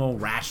normal,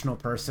 rational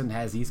person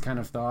has these kind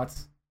of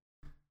thoughts.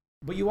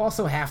 But you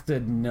also have to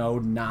know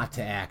not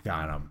to act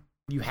on them.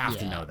 You have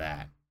to know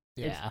that.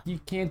 Yeah. You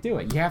can't do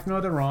it. You have to know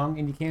they're wrong,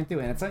 and you can't do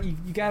it. And it's not, you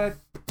gotta,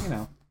 you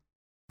know.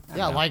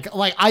 Yeah, like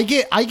I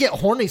get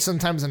horny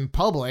sometimes in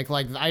public.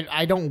 Like,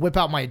 I don't whip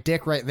out my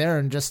dick right there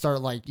and just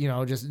start, like, you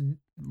know, just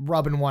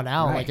rubbing one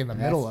out, like, in the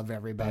middle of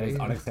everybody. That is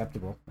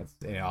unacceptable. That's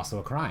also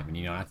a crime, and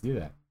you don't have to do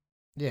that.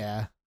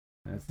 Yeah.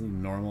 That's the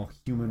normal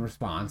human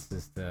response,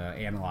 is to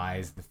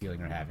analyze the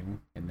feeling you're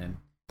having and then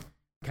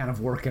kind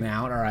of working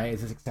out, all right,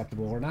 is this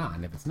acceptable or not?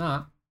 And if it's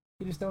not,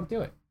 you just don't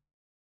do it.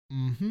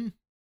 Mm-hmm.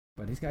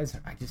 But these guys,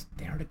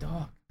 they are a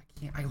dog.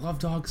 I love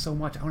dogs so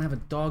much. I want to have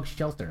a dog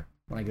shelter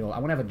when I go. I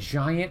want to have a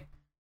giant,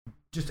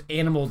 just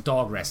animal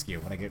dog rescue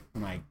when I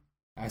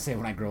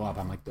grow up.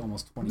 I'm like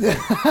almost 20.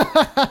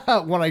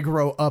 When I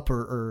grow up,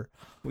 or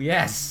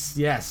yes,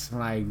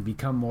 when I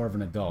become more of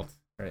an adult,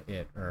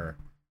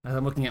 as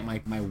I'm looking at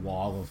my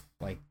wall of,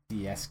 like,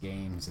 DS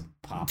games and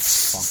Pop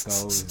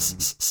Funkos.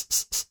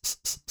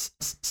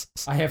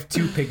 I have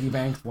 2 piggy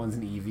banks. One's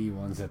an Eevee,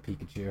 one's a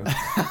Pikachu.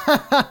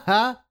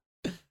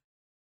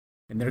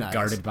 And they're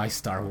guarded by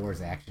Star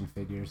Wars action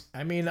figures.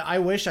 I mean, I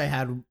wish I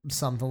had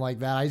something like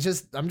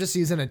that. I'm just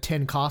using a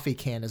tin coffee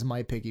can as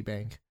my piggy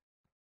bank.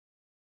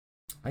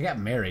 I got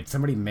married.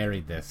 Somebody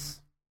married this.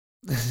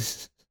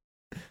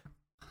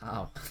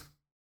 How?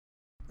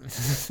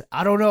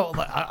 I don't know.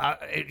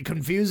 It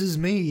confuses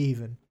me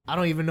even. I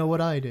don't even know what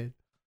I did.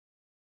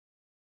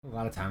 A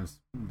lot of times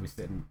we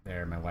sitting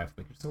there, and my wife's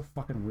like, "You're so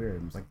fucking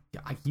weird." I was like, yeah,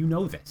 "You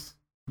know this.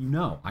 You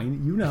know.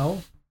 You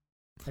know.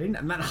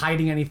 I'm not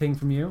hiding anything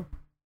from you."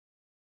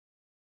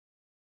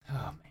 Oh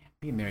man,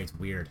 being married's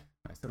weird.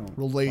 I still don't.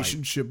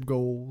 Relationship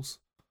goals.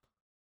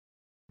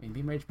 I mean,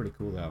 being married's pretty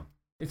cool though.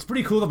 It's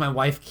pretty cool that my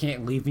wife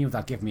can't leave me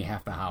without giving me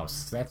half the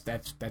house.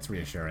 That's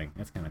reassuring.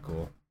 That's kind of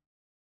cool.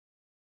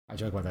 I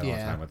joke about that all the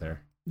time with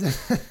her.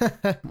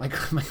 like,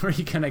 where are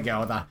you gonna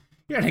go?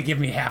 You're gonna give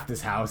me half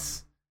this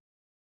house.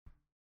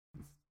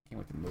 Can't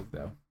wait to move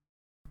though.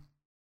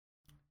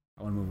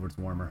 I want to move where it's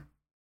warmer,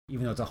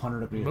 even though it's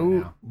 100 degrees right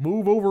now.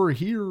 Move over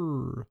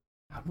here.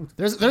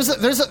 There's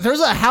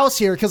a house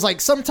here, because,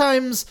 like,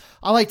 sometimes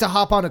I like to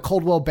hop on a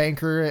Coldwell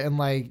Banker and,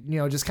 like, you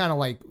know, just kind of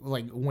like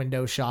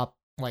window shop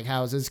like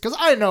houses, because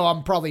I know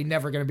I'm probably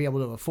never going to be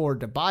able to afford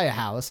to buy a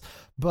house,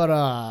 but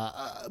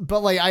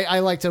like I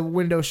like to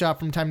window shop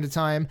from time to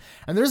time,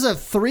 and there's a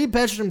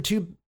 3-bedroom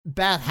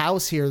 2-bath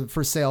house here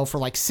for sale for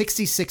like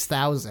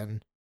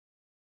 $66,000.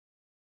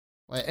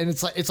 And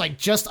it's like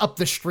just up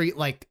the street,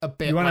 like a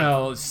bit. You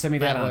want to send me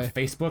that on way.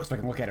 Facebook so I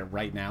can look at it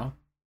right now?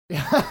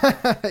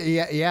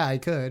 yeah, I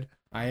could.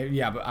 But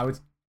I would.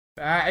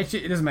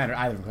 Actually, it doesn't matter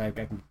either because I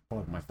can pull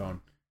up my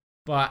phone.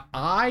 But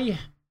I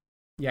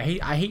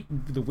hate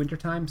the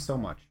wintertime so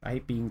much. I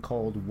hate being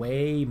cold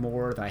way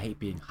more than I hate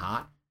being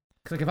hot.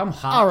 Because like if I'm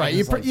hot, all right,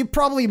 you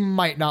probably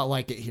might not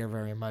like it here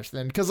very much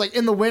then, because like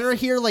in the winter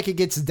here, like it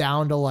gets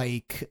down to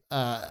like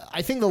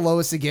I think the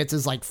lowest it gets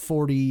is like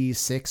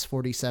 46,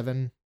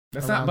 47.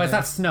 That's not, but it's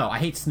not snow. I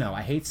hate snow.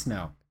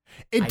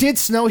 It did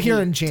snow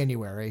here in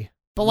January,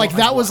 but like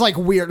that was like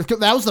weird.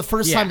 That was the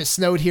first time it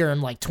snowed here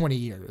in like 20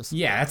 years.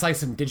 Yeah, that's like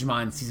some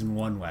Digimon Season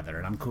 1 weather,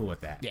 and I'm cool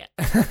with that. Yeah.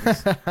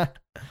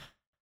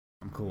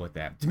 I'm cool with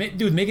that.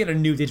 Dude, make it a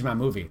new Digimon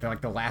movie. They're like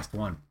the last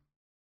one.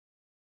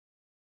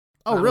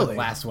 Oh, Not really? The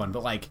last one,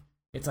 but like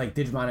it's like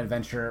Digimon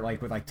Adventure,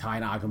 like with like Tai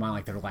and Agumon,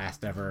 like their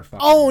last ever.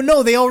 Oh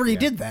no, they already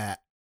did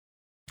that.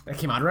 That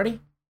came out already?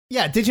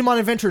 Yeah, Digimon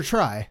Adventure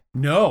Try.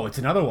 No, it's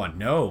another one.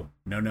 No.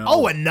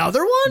 Oh, another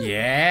one?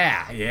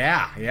 Yeah,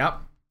 yep.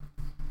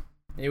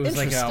 It was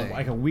like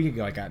a week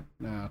ago. I got.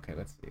 Okay,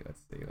 let's see.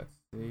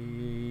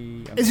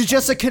 Is it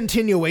just a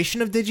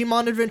continuation of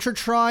Digimon Adventure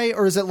Try,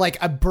 or is it like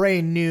a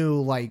brand new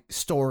like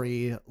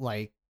story?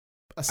 Like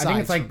aside I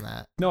think it's from like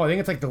that. No, I think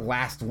it's like the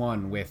last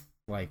one with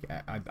like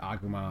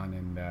Agumon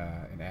and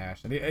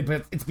Ash.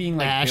 But it's being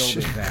like Ash.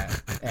 billed as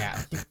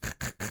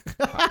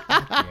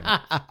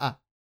that.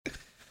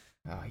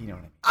 Oh, you know what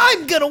I mean.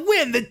 I'm gonna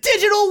win the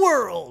digital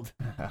world.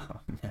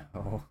 Oh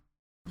no.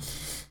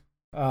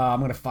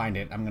 I'm gonna find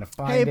it.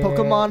 Hey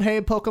Pokemon,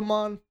 hey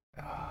Pokemon.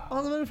 Oh,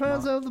 All the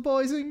fans of the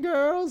boys and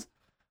girls.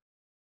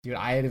 dude,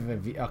 I had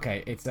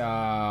okay. It's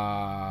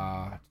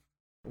Last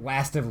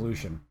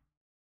Evolution.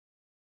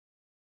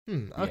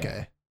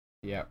 Okay.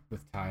 Yep,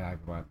 with Tai and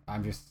Agumon.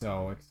 I'm just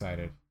so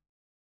excited.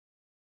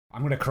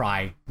 I'm gonna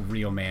cry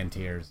real man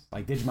tears.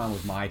 Like Digimon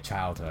was my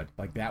childhood.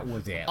 Like that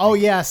was it. Oh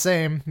like, yeah,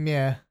 same.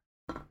 Yeah.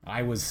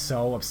 I was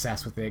so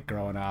obsessed with it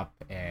growing up,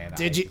 and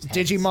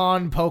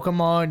Digimon,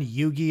 Pokemon,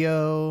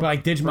 Yu-Gi-Oh. But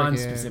like Digimon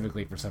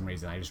specifically, for some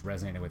reason, I just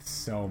resonated with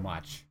so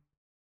much.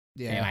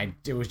 Yeah. And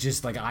it was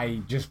just like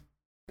I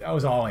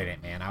was all in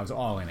it, man. I was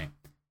all in it.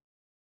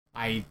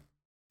 I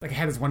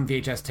had this one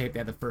VHS tape that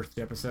had the first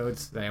 2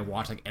 episodes that I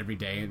watched like every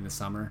day in the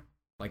summer.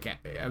 Like I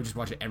would just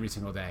watch it every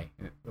single day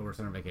over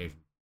summer vacation.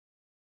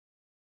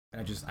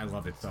 And I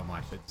loved it so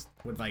much. It's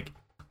with like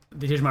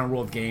the Digimon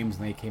World games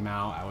when they came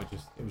out,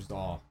 it was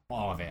all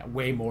of it.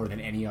 Way more than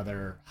any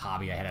other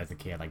hobby I had as a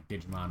kid. Like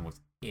Digimon was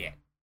it.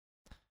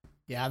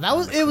 Yeah,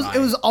 it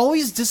was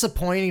always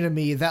disappointing to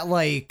me that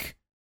like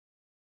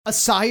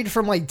aside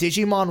from like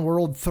Digimon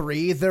World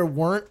 3, there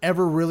weren't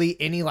ever really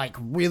any like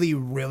really,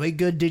 really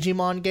good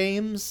Digimon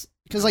games.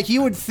 Cause like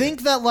you would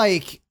think that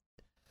like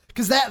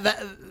cause that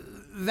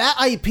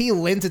IP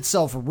lends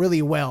itself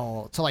really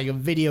well to like a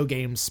video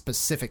game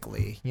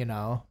specifically, you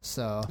know.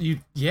 So it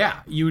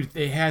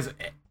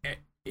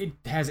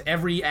has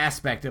every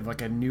aspect of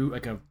like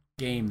a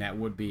game that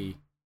would be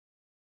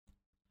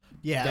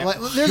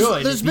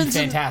there's been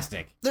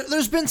fantastic.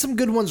 There's been some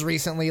good ones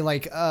recently,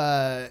 like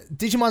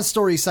Digimon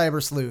Story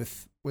Cyber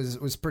Sleuth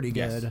was pretty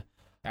good.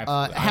 Yes,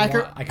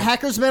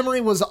 Hacker's Memory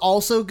was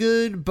also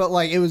good, but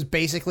like it was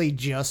basically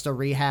just a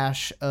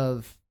rehash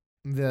of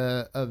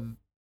the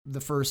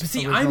first.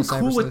 See, I'm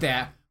cool with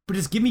that, but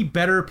just give me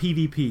better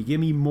PvP. Give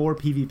me more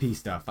PvP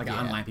stuff, like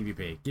online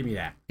PvP. Give me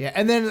that. Yeah,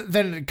 and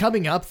then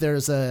coming up,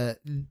 there's a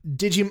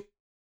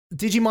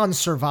Digimon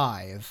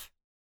Survive,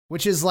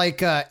 which is like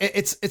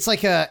it's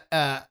like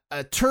a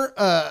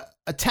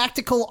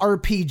tactical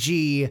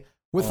RPG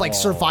with like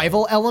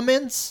survival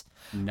elements.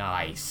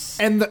 Nice.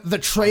 And the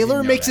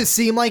trailer makes it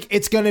seem like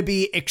it's going to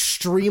be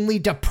extremely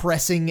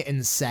depressing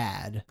and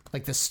sad,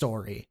 like the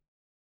story.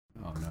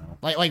 Oh no.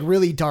 Like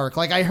really dark.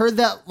 Like I heard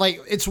that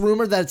like it's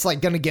rumored that it's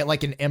like going to get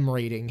like an M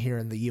rating here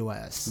in the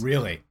US.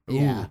 Really? Ooh.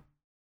 Yeah.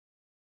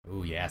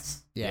 Ooh,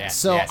 yes. Yeah. Yes,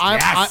 so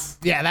yes.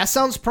 yeah, that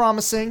sounds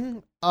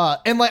promising.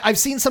 And like I've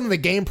seen some of the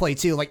gameplay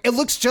too. Like it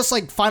looks just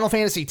like Final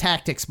Fantasy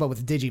Tactics but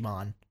with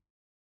Digimon.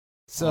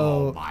 So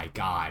oh my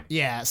god.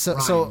 Yeah,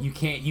 Ryan,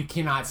 you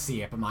cannot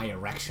see it, but my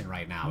erection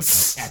right now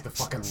is like at the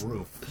fucking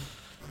roof.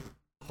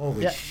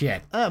 Holy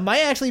shit. Might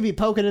actually be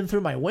poking in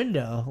through my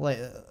window.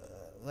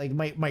 Like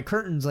my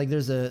curtains, like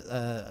there's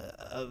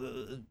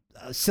a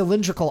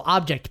cylindrical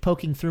object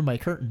poking through my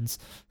curtains.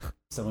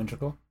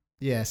 Cylindrical?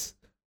 Yes.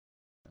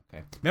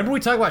 Okay. Remember we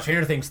talked about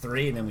Stranger Things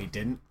 3 and then we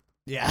didn't?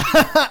 Yeah.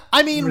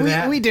 I mean,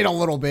 we did a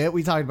little bit.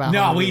 We talked about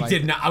No, we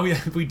did not. We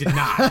did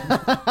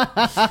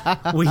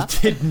not. We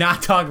did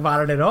not talk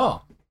about it at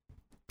all.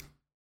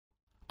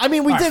 I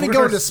mean, we didn't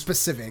go into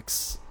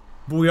specifics.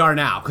 But we are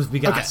now because we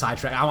got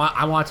sidetracked.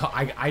 I want to talk.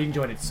 I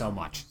enjoyed it so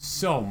much.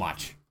 So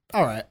much.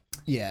 All right.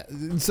 Yeah.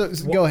 So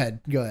go ahead.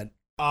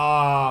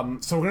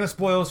 So we're gonna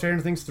spoil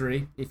Stranger Things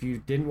 3. If you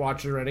didn't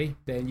watch it already,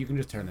 then you can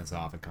just turn this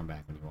off and come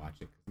back when you watch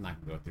it. I'm not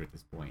gonna go through it at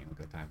this point. Look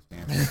at the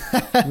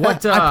timestamp.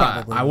 What?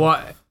 I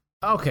want.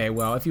 Okay,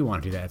 well, if you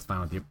want to do that, it's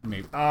fine with you.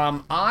 Maybe.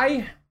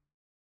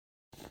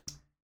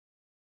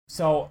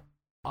 So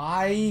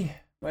they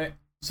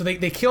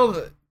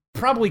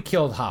probably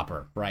killed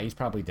Hopper, right? He's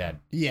probably dead.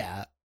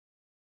 Yeah.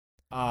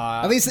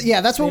 At least,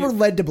 yeah, that's what we're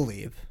led to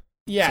believe.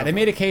 Yeah, So they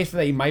made a case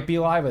that he might be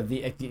alive at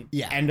the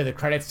Yeah. end of the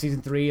credits,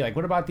 season 3. Like,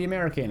 what about the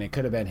American? It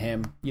could have been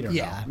him. You don't know.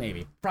 Yeah.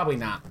 Maybe. Probably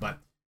not. But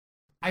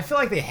I feel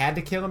like they had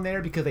to kill him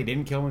there because they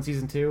didn't kill him in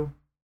season 2.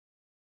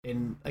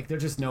 And, like,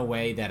 there's just no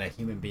way that a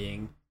human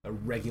being, a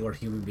regular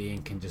human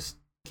being, can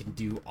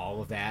do all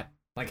of that.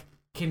 Like,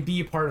 can be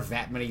a part of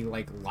that many,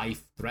 like,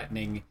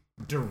 life-threatening,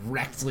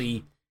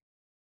 directly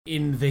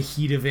in the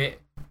heat of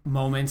it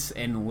moments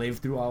and live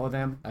through all of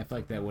them. I feel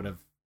like that would have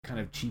kind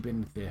of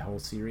cheapened the whole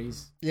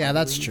series. Yeah,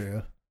 that's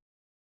true.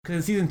 Because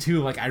in season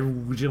 2, like, I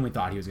legitimately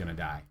thought he was gonna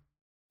die.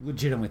 When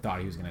he's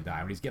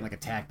getting, like,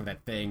 attacked by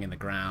that thing in the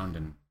ground,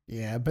 and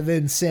Yeah, but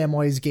then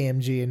Samwise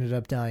Gamgee ended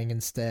up dying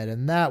instead,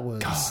 and that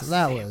was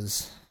sad. It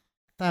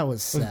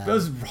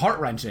was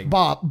heart-wrenching.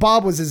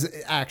 Bob was his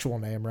actual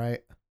name,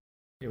 right?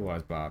 It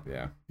was Bob,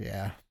 yeah.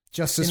 Yeah,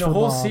 justice In for the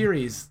whole Bob.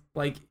 series,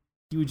 like,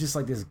 he was just,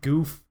 like, this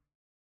goof,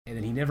 and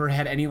then he never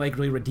had any, like,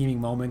 really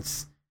redeeming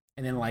moments.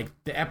 And then, like,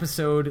 the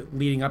episode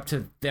leading up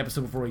to the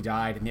episode before he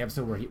died, and the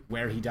episode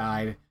where he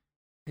died,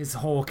 his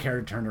whole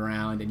character turned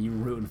around, and you were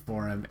rooting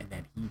for him, and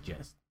then he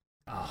just,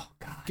 oh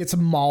god, Gets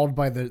mauled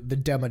by the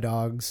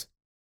Demodogs.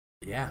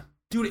 yeah,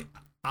 dude.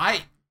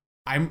 I'm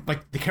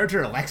like the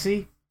character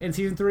Alexei in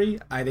season 3.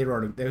 They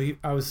wrote him.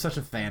 I was such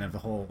a fan of the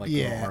whole like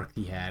little arc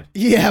he had.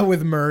 Yeah,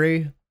 with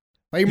Murray.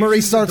 Like,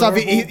 Murray starts off,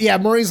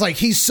 Murray's like,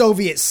 he's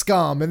Soviet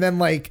scum, and then,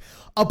 like,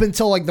 up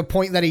until, like, the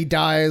point that he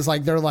dies,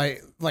 like, they're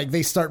like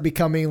they start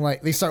becoming,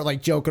 like, they start,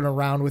 like, joking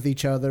around with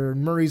each other,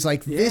 and Murray's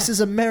like, this is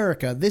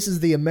America, this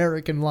is the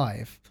American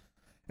life.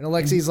 And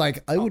Alexei's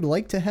like, I would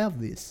like to have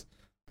this.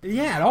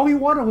 Yeah, and all he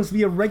wanted was to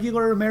be a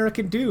regular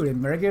American dude,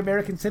 and regular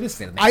American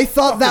citizen. I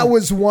thought that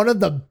was one of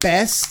the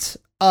best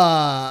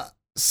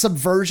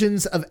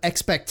subversions of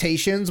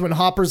expectations when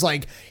Hopper's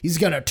like, he's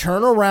gonna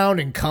turn around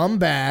and come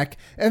back,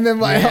 and then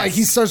like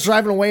he starts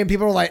driving away, and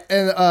people are like,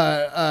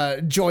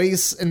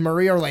 Joyce and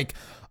Marie are like,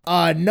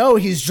 no,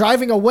 he's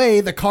driving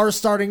away, the car's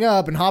starting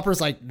up, and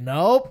Hopper's like,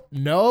 nope,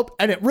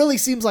 and it really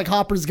seems like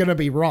Hopper's gonna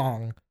be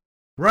wrong,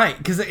 right?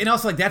 Because and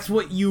also like that's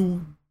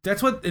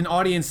what an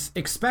audience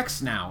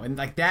expects now, and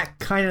like that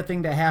kind of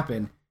thing to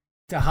happen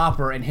to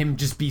Hopper and him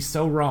just be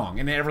so wrong,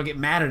 and they ever get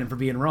mad at him for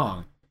being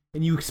wrong,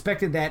 and you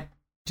expected that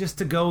just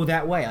to go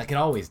that way, like it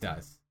always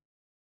does.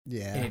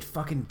 Yeah. And it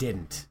fucking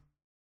didn't.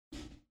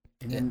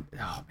 And then,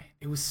 oh man,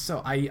 it was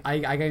so. I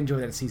enjoy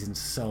that season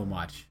so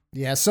much.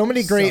 Yeah, so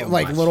many great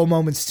little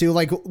moments too,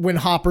 like when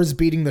Hopper's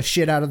beating the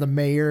shit out of the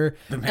mayor.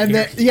 And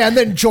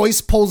then Joyce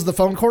pulls the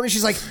phone cord and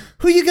she's like,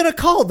 "Who you gonna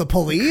call? The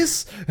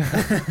police?"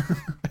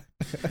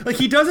 Like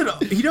he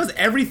does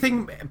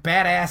everything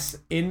badass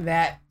in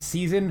that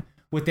season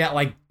with that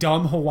like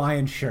dumb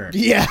Hawaiian shirt.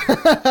 Yeah.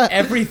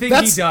 Everything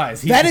he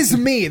does. That is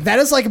me. That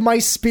is like my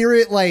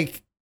spirit,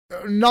 like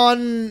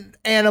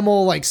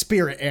non-animal, like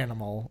spirit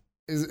animal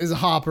is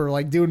Hopper,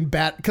 like doing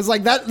cause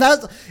like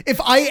that if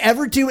I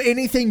ever do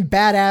anything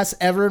badass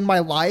ever in my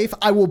life,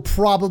 I will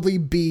probably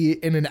be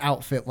in an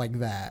outfit like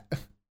that.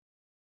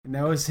 And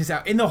that was his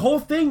out. And the whole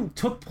thing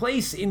took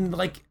place in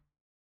like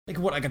a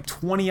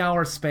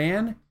 20-hour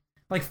span?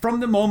 Like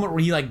from the moment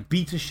where he like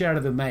beats the shit out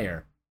of the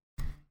mayor.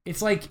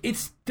 It's like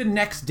it's the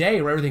next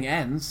day where everything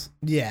ends.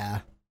 Yeah.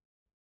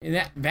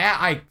 And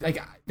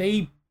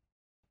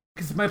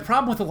because my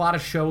problem with a lot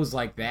of shows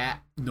like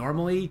that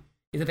normally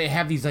is that they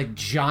have these like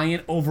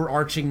giant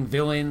overarching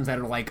villains that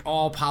are like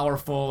all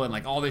powerful and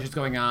like all this is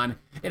going on,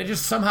 and it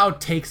just somehow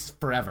takes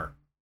forever.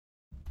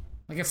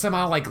 Like it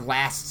somehow like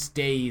lasts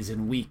days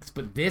and weeks,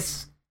 but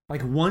this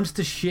like once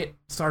the shit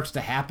starts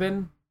to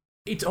happen,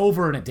 it's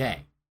over in a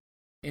day.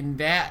 And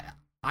that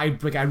I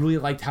really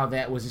liked how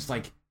that was just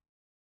like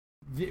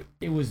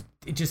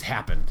it just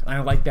happened. I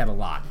like that a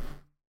lot.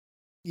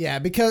 Yeah,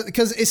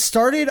 because it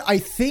started, I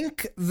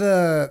think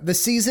the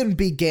season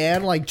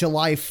began like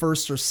July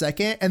 1st or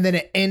 2nd, and then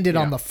it ended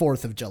on the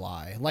 4th of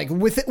July, like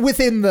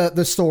within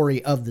the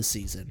story of the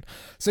season.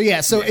 So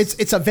yeah,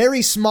 it's a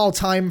very small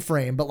time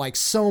frame, but like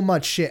so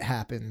much shit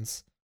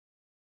happens.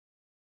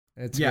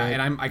 It's great.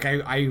 And I'm like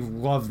I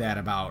love that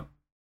about,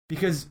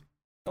 because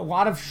a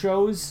lot of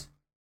shows,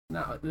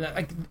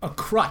 like a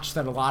crutch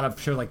that a lot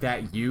of shows like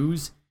that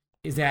use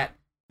is that,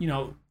 you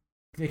know,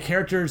 the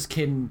characters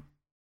can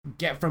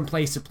get from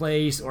place to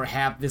place or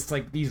have this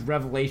like these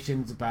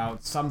revelations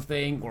about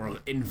something or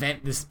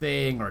invent this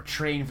thing or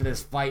train for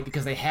this fight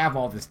because they have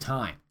all this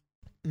time.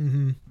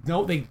 Mm-hmm.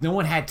 No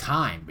one had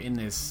time in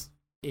this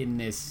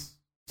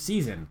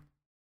season,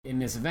 in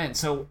this event,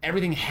 so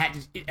everything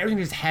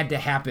just had to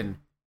happen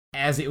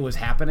as it was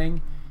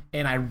happening.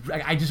 And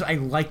I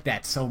like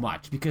that so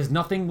much because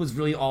nothing was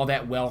really all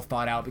that well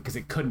thought out because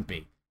it couldn't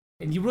be,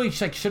 and you really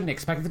like shouldn't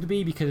expect it to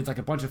be because it's like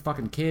a bunch of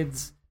fucking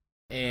kids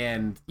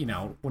and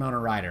Winona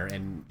Ryder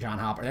and John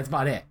Hopper. That's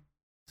about it.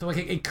 So like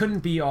it couldn't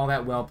be all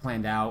that well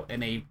planned out,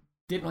 and they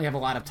didn't really have a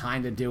lot of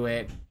time to do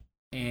it,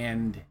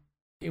 and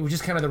it was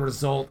just kind of the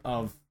result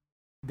of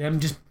them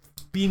just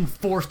being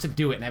forced to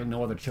do it and having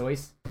no other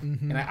choice.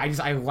 Mm-hmm. And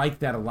I like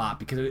that a lot,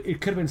 because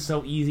it could have been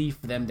so easy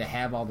for them to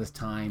have all this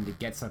time to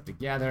get stuff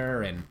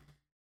together,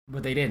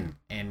 but they didn't,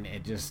 and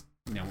it just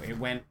it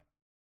went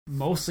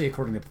mostly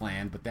according to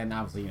plan. But then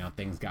obviously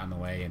things got in the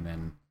way, and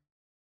then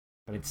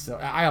but it's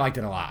I liked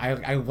it a lot.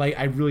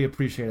 I really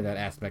appreciated that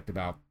aspect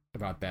about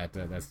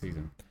that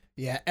season.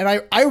 Yeah, and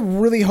I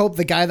really hope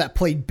the guy that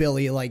played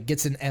Billy like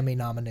gets an Emmy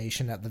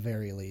nomination at the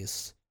very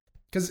least,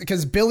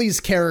 because Billy's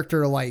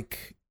character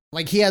like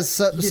he has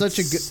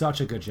such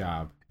a good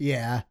job.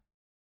 Yeah,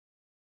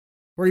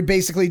 where he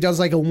basically does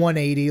like a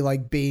 180,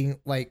 like being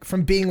like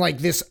from being like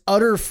this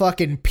utter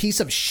fucking piece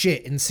of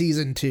shit in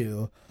season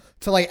 2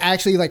 to like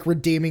actually like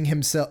redeeming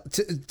himself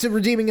to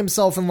redeeming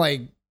himself and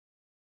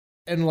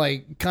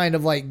like kind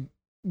of like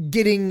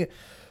getting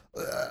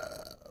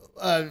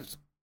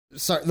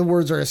sorry, the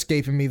words are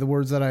escaping me, the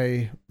words that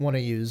I want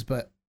to use,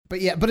 but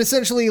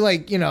essentially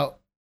like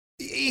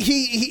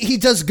he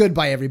does good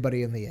by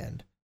everybody in the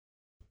end.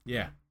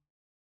 Yeah.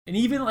 And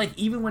even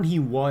when he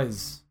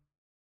was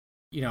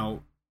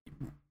when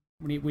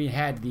he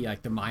had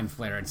the mind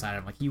flare inside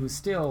of him, like he was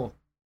still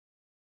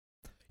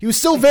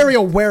very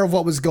aware of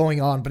what was going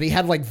on, but he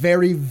had like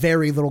very,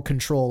 very little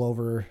control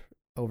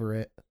over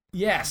it.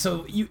 Yeah,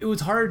 so it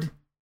was hard.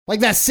 Like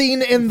that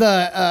scene in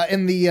the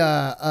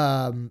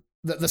sauna,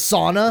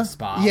 the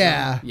spa.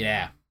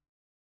 Yeah.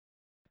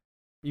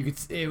 You could.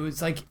 It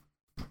was like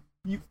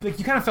you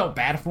kind of felt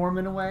bad for him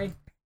in a way.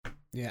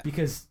 Yeah.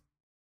 Because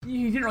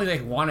you didn't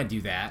really want to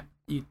do that,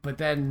 but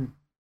then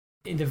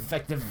in the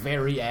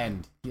very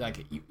end, he had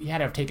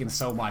to have taken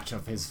so much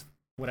of his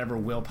whatever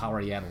willpower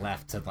he had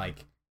left to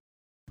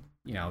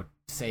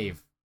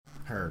save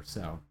her.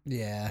 So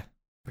yeah.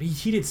 But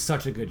he did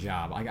such a good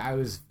job. Like I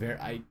was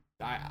very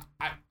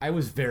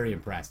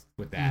impressed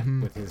with that,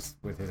 mm-hmm. with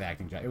his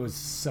acting job. It was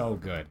so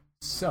good,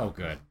 so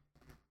good.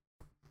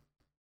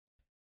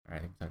 All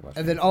right,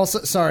 and then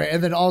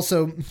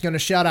also gonna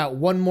shout out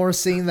one more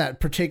scene that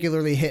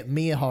particularly hit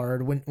me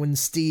hard when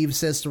Steve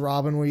says to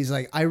Robin, where he's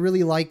like, "I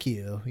really like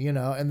you,"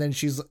 and then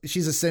she's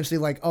essentially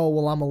like, "Oh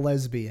well, I'm a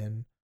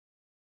lesbian."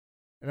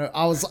 And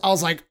I was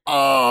like,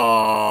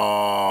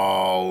 "Oh."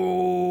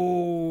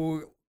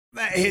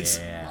 That hits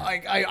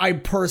like I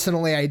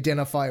personally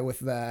identify with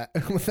that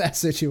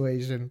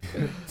situation.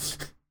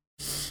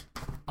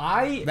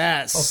 I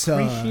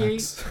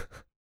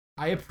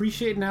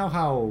appreciate now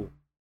how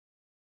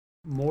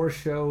more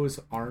shows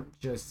aren't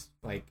just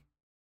like,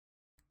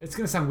 it's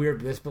gonna sound weird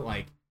this, but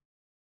like,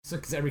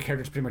 because every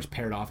character's pretty much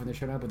paired off in the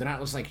show now, but they're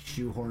not just like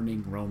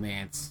shoehorning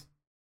romance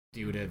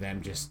due to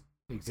them just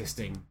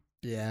existing.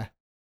 Yeah,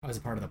 as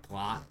a part of the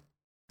plot.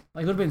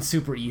 Like, it would have been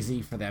super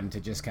easy for them to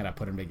just kind of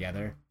put them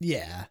together.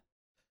 Yeah.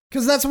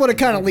 Because that's what it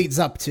kind of leads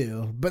up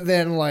to. But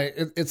then, like,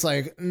 it's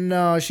like,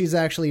 no, she's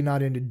actually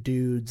not into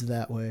dudes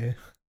that way.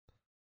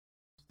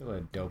 Still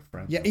a dope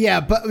friend. But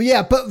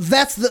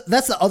that's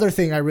the other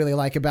thing I really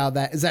like about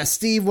that, is that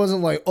Steve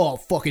wasn't like, oh,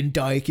 fucking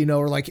dyke,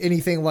 or like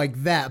anything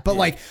like that. But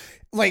like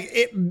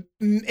it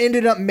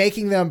ended up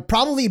making them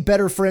probably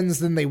better friends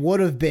than they would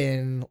have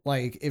been,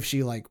 like, if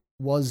she, like,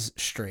 was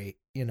straight,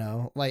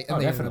 like,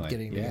 and they ended up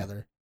getting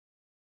together.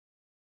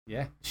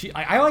 Yeah,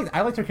 I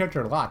liked her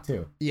character a lot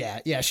too.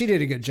 Yeah, she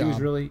did a good job. She was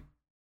really,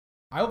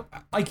 I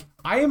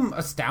am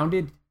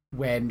astounded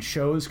when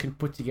shows can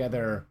put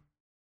together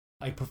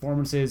like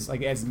performances,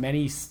 like as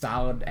many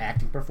solid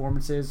acting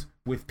performances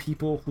with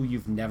people who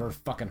you've never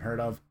fucking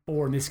heard of,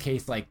 or in this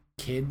case, like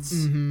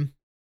kids. Mm-hmm.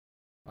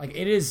 Like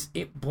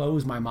it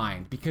blows my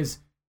mind, because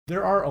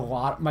there are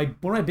one of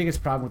my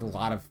biggest problem with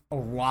a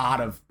lot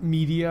of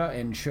media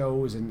and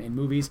shows and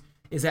movies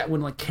is that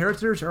when like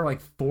characters are like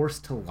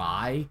forced to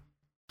lie,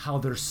 how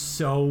they're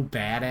so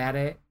bad at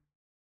it.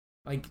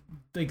 Like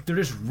they're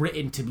just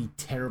written to be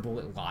terrible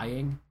at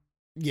lying.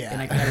 Yeah. And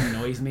like that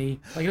annoys me.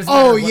 Like,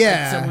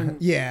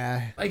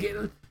 yeah. Like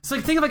it's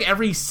like, think of like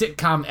every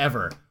sitcom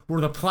ever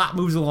where the plot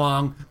moves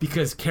along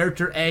because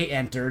character A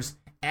enters,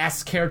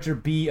 asks character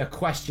B a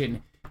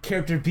question.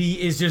 Character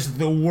B is just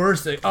the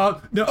worst.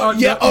 Exactly. They're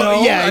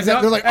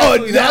like,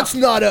 that's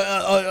not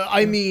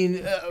I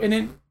mean,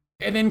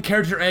 and then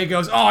character A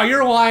goes, "Oh,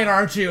 you're lying,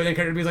 aren't you?" And then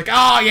character B's like,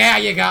 "Oh yeah,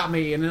 you got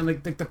me." And then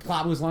like the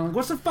plot moves along. Like,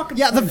 what's the fucking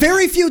point? The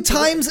very few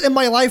times in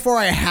my life where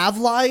I have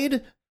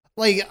lied,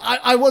 like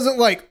I wasn't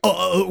like,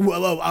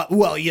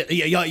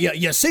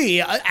 you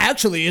see,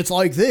 actually it's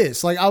like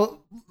this. Like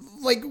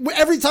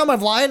every time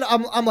I've lied,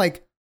 I'm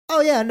like, oh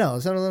yeah, no,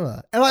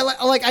 and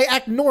I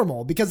act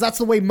normal, because that's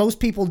the way most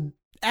people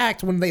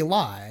act when they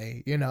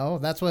lie.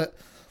 That's what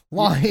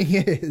lying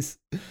is.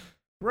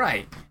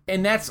 Right,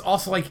 and that's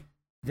also like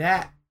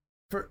that.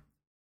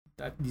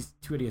 These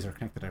two ideas are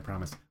connected, I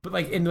promise. But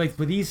like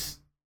with these,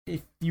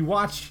 if you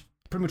watch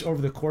pretty much over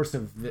the course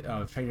of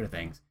Stranger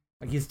Things,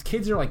 like his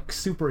kids are like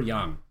super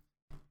young,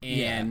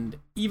 And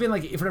even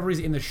like, if for whatever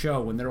reason in the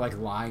show, when they're like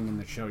lying in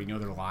the show, you know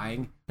they're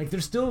lying. Like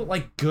they're still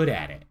like good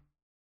at it.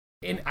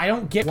 And I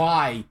don't get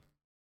why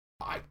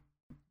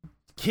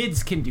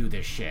kids can do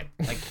this shit.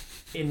 Like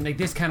in like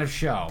this kind of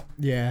show.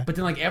 Yeah. But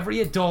then like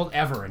every adult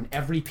ever in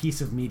every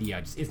piece of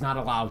media just is not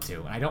allowed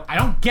to. And I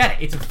don't get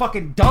it. It's a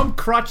fucking dumb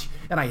crutch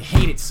and I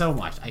hate it so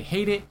much. I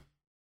hate it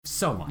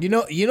so much.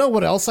 You know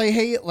what else I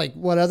hate? Like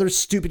what other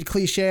stupid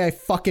cliche I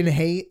fucking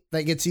hate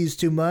that gets used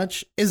too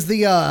much is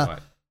the What?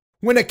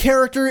 when a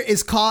character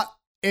is caught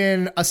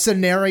in a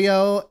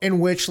scenario in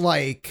which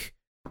like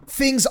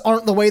things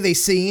aren't the way they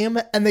seem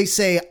and they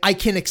say I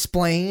can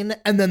explain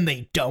and then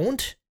they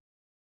don't.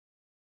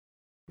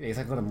 Yeah, it's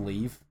like let them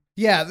leave.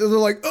 Yeah, they're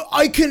like,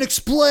 I can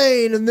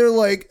explain, and they're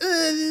like,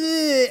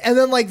 and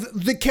then like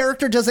the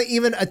character doesn't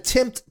even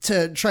attempt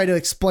to try to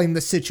explain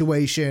the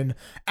situation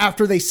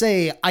after they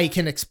say I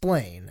can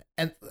explain,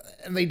 and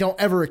they don't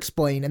ever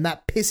explain, and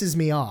that pisses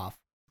me off.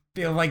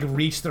 They'll like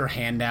reach their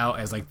hand out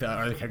as like the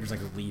other characters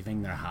like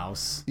leaving their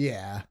house.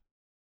 Yeah.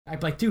 I'd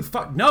be like, dude,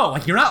 fuck, no,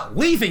 like you're not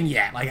leaving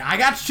yet. Like I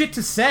got shit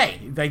to say.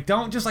 Like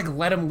don't just like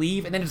let them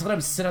leave and then just let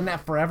them sit on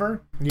that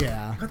forever.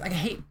 Yeah. I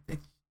hate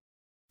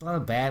a lot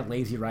of bad,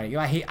 lazy writing. You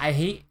know, I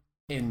hate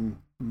in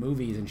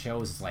movies and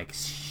shows like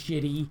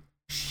shitty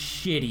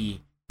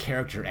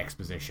character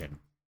exposition.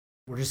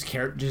 Where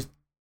just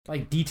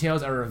like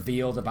details are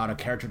revealed about a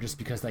character just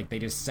because like they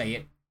just say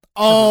it.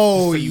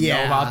 Oh, just so you yeah.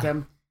 know about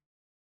them.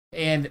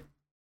 And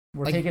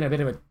we're Like- taking a bit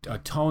of a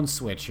tone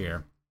switch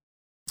here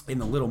in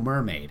The Little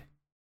Mermaid.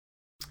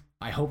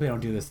 I hope they don't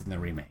do this in the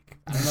remake.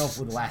 I don't know if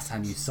the last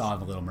time you saw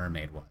The Little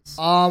Mermaid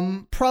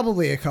was.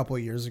 Probably a couple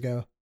years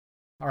ago.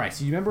 All right,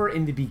 so you remember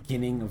in the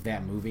beginning of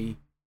that movie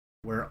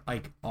where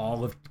like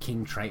all of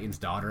King Triton's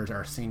daughters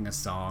are singing a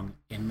song,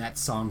 and that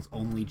song's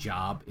only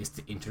job is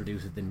to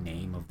introduce the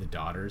name of the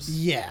daughters?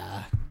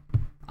 Yeah.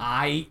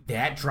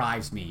 That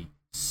drives me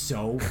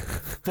so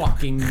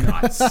fucking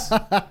nuts.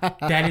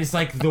 That is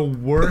like the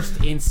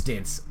worst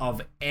instance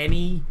of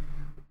any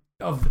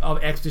of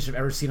exposition I've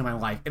ever seen in my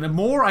life. And the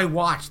more I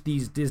watch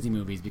these Disney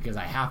movies, because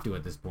I have to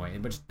at this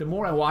point, but the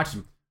more I watch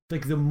them,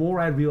 like the more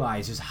I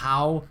realize just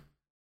how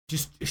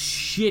just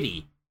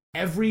shitty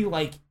every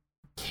like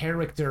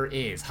character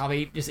is, how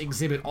they just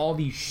exhibit all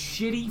these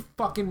shitty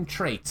fucking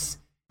traits,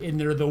 and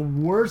they're the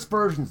worst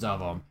versions of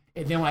them.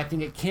 And then when I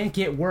think it can't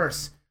get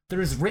worse,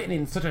 they're just written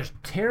in such a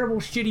terrible,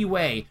 shitty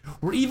way,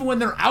 where even when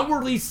they're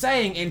outwardly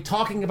saying and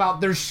talking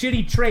about their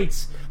shitty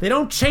traits, they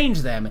don't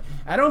change them.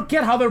 I don't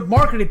get how they're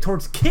marketed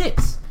towards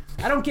kids.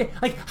 I don't get,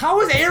 like,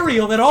 how is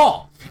Ariel at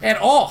all?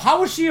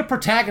 How is she a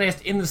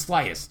protagonist in the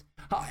slightest?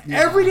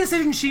 Every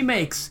decision she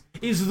makes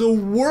is the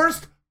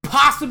worst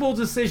possible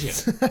decision.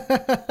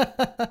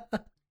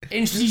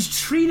 And she's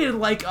treated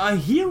like a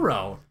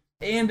hero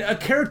and a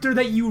character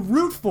that you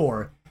root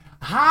for.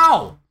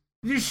 How?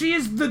 She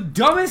is the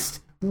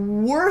dumbest,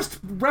 worst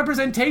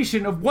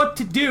representation of what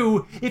to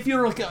do if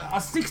you're like a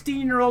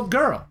 16-year-old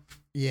girl.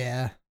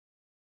 Yeah.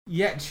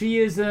 Yet she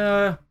is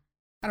I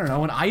don't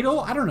know, an idol?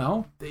 I don't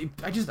know.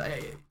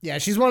 Yeah,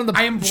 she's one of the.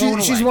 I am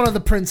blown she's away. one of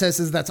the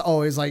princesses that's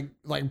always like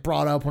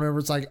brought up whenever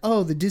it's like,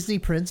 oh, the Disney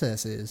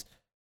princesses.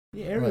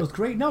 Yeah, Ariel's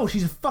great. No,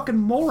 she's a fucking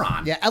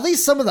moron. Yeah, at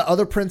least some of the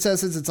other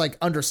princesses, it's like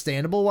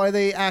understandable why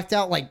they act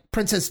out. Like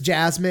Princess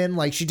Jasmine,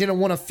 like she didn't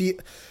want to feel.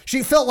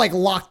 She felt like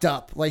locked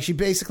up. Like she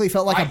basically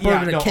felt like a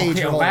bird in a cage.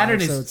 Okay, her whole Aladdin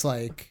life, is. so it's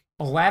like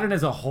Aladdin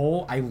as a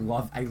whole, I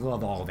love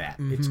all of that.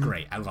 It's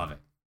great. I love it.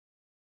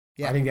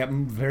 Yeah. I think that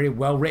very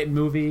well written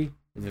movie.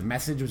 The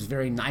message was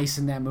very nice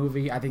in that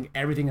movie. I think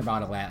everything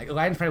about Aladdin.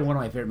 Aladdin's probably one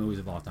of my favorite movies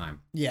of all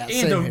time. Yeah. And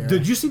Same here.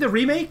 did you see the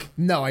remake?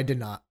 No, I did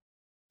not.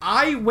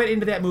 I went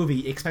into that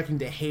movie expecting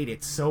to hate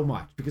it so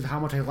much because of how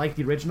much I liked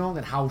the original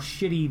and how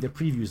shitty the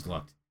previews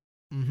looked.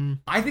 Mm-hmm.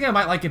 I think I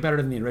might like it better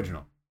than the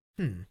original.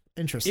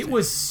 Interesting. It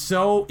was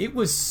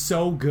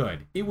so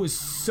good. It was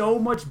so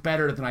much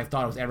better than I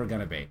thought it was ever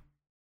gonna be.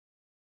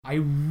 I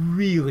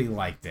really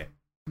liked it.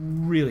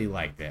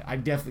 I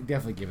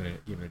definitely give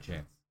it a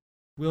chance.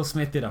 Will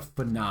Smith did a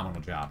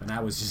phenomenal job, and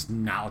I was just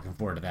not looking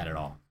forward to that at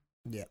all.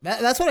 Yeah,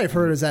 that's what I've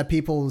heard is that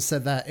people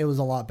said that it was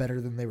a lot better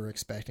than they were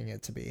expecting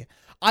it to be.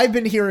 I've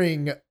been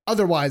hearing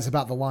otherwise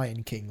about The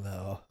Lion King,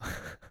 though.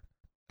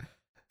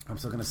 I'm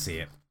still gonna see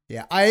it.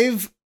 Yeah,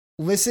 I've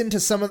listened to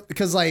some of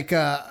because like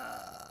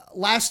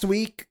last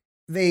week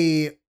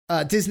they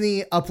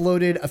Disney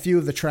uploaded a few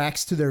of the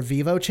tracks to their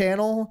Vivo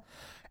channel,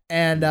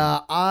 and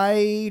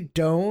I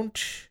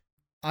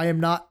am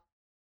not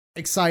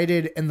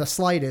excited in the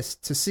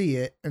slightest to see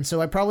it, and so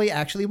I probably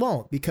actually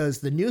won't because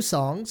the new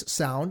songs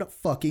sound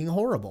fucking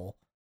horrible.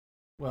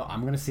 Well,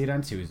 I'm gonna see it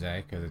on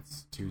Tuesday because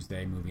it's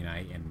Tuesday movie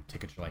night and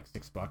tickets are like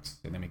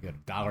 $6, and then we go to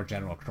Dollar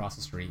General across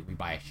the street. We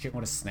buy a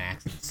shitload of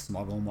snacks and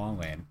smuggle them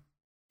all in.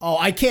 Oh,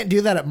 I can't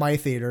do that at my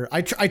theater.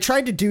 I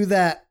tried to do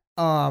that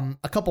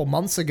a couple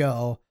months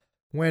ago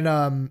when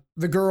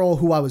the girl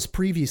who I was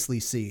previously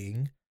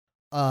seeing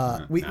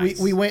Nice.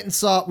 we went and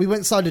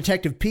saw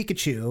Detective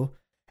Pikachu,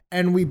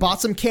 and we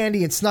bought some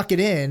candy and snuck it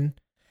in,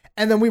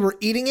 and then we were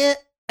eating it,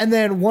 And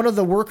then one of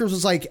the workers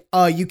was like,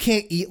 you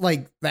can't eat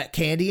like that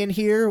candy in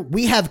here.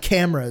 We have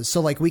cameras,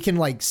 so like we can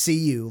like see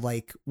you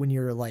like when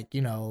you're like,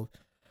 you know,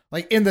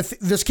 like in the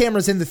there's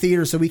cameras in the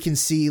theater, so we can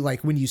see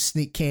like when you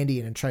sneak candy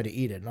in and try to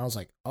eat it. And I was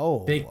like,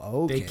 oh,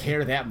 okay. They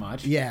care that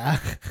much. Yeah.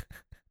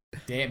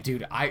 Damn,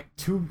 dude.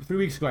 2-3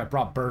 weeks ago I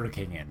brought Burger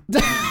King in.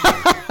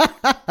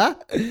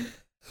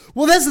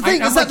 Well, that's the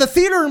thing is that the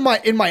theater in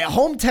my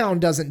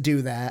hometown doesn't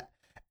do that,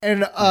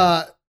 and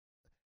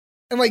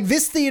like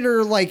this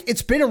theater, like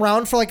it's been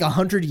around for like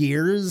 100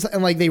 years,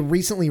 and like they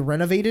recently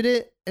renovated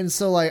it, and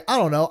so like I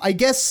don't know. I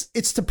guess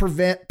it's to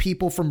prevent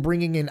people from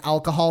bringing in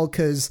alcohol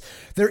because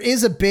there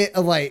is a bit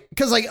of like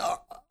because like.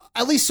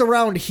 At least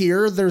around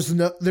here, there's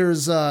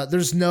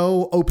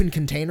no open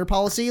container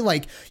policy.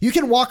 Like you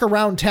can walk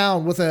around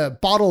town with a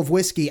bottle of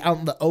whiskey out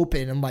in the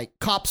open, and like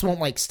cops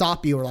won't like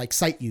stop you or like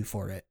cite you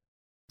for it.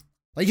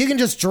 Like you can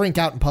just drink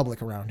out in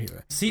public around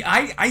here. See,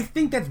 I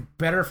think that's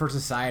better for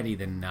society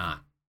than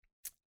not.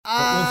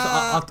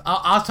 I'll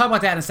talk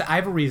about that in a second. I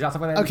have a reason. I'll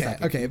talk about that in a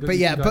second. Okay, but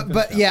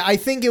yeah, I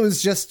think it was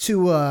just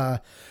to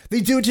they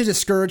do it to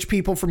discourage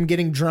people from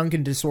getting drunk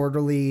and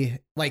disorderly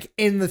like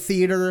in the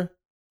theater.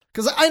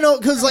 Because I know,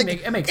 because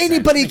like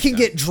anybody can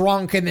get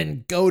drunk and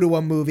then go to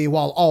a movie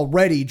while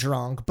already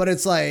drunk, but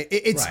it's like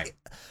it's. Right.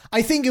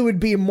 I think it would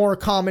be more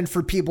common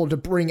for people to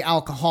bring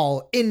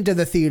alcohol into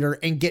the theater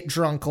and get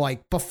drunk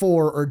like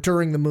before or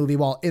during the movie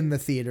while in the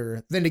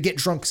theater than to get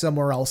drunk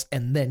somewhere else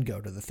and then go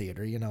to the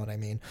theater. You know what I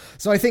mean?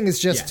 So I think it's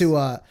just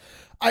to.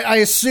 I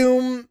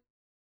assume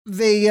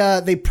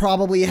they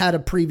probably had a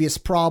previous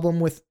problem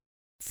with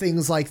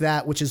things like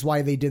that, which is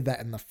why they did that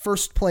in the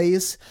first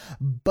place.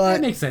 But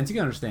that makes sense. You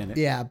can understand it.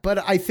 Yeah, but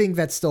I think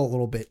that's still a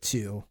little bit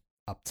too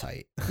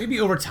uptight. Maybe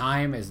over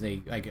time, as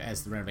the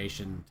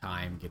renovation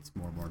time gets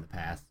more and more in the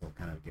past, they'll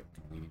kind of get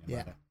lenient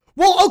about it.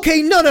 Well,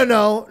 okay,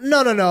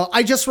 no.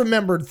 I just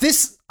remembered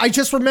this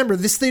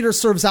theater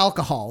serves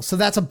alcohol, so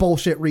that's a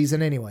bullshit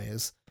reason,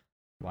 anyways.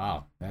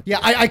 Wow.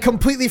 I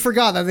completely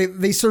forgot that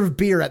they serve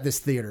beer at this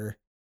theater.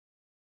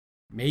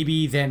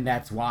 Maybe then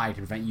that's why, to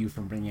prevent you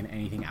from bringing in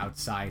anything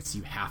outside, so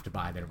you have to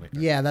buy their liquor.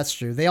 Yeah, that's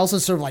true. They also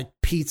serve like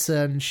pizza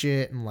and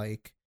shit and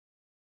like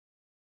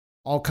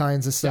all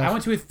kinds of stuff. Yeah,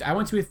 I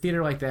went to a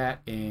theater like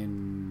that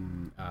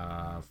in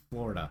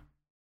Florida.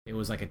 It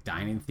was like a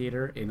dining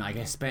theater, and like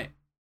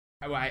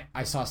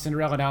I saw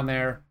Cinderella down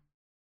there.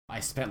 I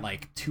spent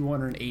like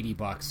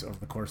 $280 over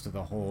the course of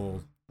the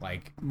whole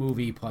like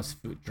movie plus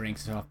food,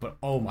 drinks and stuff. But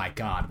oh my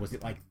god, was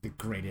it like the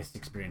greatest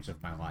experience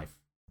of my life?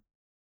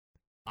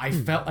 I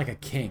felt like a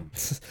king.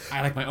 I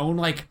had like my own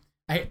like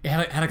I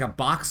had like a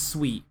box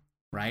suite,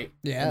 right?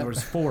 Yeah. And there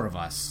was 4 of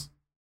us,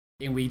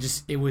 and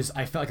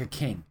I felt like a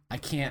king.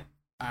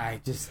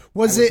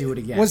 Was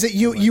it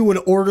you would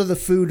order the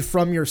food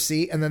from your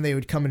seat and then they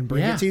would come and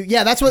bring it to you?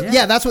 Yeah, that's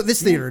what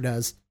this theater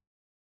does.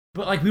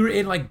 But like we were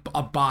in like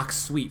a box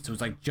suite, so it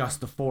was like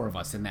just the 4 of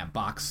us in that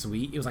box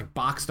suite. It was like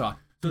boxed off.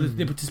 So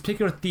this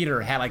particular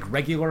theater had like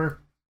regular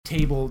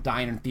table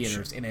diner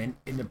theaters, and then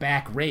in the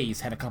back,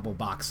 Ray's had a couple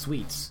box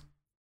suites.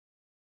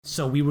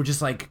 So we were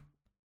just like,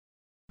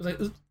 it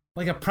was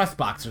like a press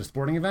box at a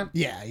sporting event.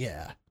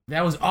 Yeah.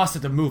 That was us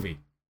at the movie,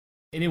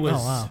 and it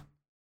was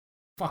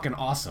fucking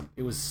awesome.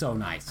 It was so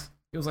nice.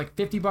 It was like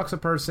 $50 a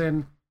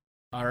person,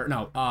 or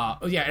no,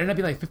 it ended up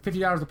being like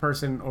 $50 a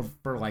person, or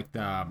for like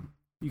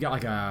you got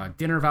like a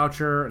dinner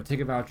voucher, a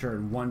ticket voucher,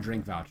 and 1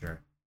 drink voucher,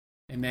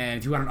 and then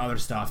if you wanted other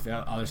stuff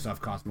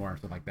cost more,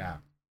 stuff like that.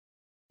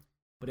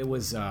 But it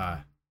was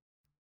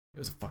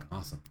fucking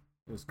awesome.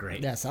 It was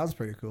great. Yeah, sounds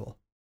pretty cool.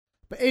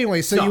 But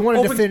anyway, so you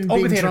want to defend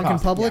being drunk in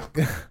public?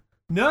 Yeah.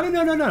 No.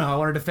 I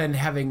want to defend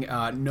having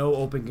no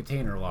open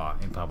container law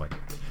in public.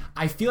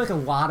 I feel like a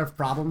lot of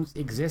problems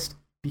exist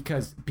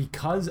because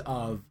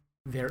of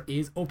there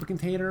is open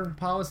container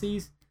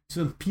policies,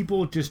 so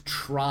people just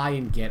try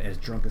and get as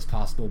drunk as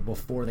possible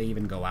before they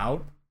even go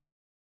out.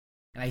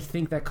 And I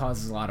think that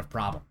causes a lot of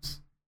problems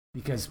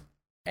because,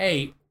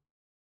 A,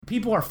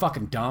 people are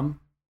fucking dumb,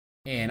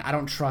 and I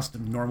don't trust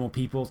normal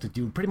people to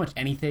do pretty much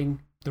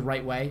anything the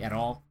right way at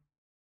all.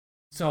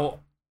 So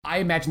I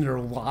imagine there are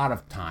a lot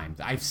of times,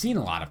 I've seen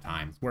a lot of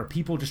times, where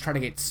people just try to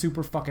get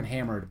super fucking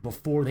hammered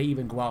before they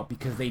even go out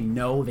because they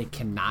know they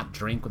cannot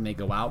drink when they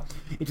go out.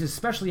 It's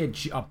especially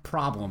a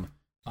problem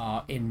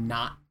in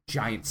not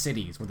giant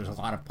cities where there's a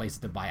lot of places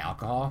to buy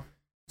alcohol.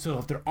 So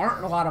if there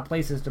aren't a lot of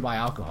places to buy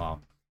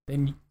alcohol,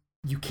 then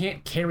you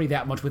can't carry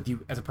that much with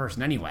you as a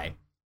person anyway.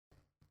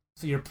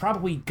 So you're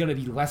probably going to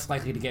be less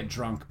likely to get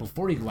drunk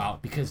before you go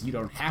out because you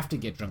don't have to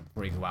get drunk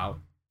before you go out.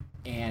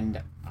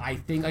 And I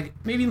think like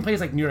maybe in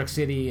places like New York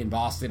City and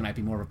Boston it might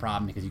be more of a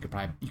problem because you could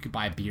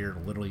buy beer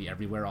literally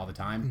everywhere all the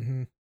time.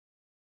 Mm-hmm.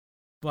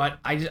 But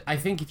I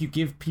think if you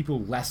give people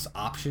less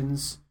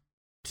options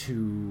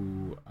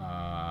to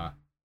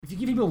if you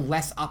give people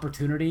less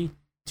opportunity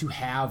to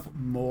have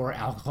more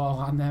alcohol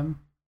on them,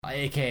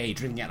 aka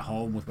drinking at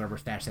home with whatever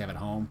stash they have at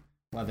home,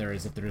 whether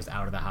it's if they're just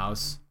out of the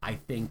house, I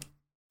think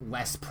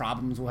less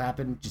problems will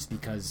happen just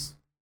because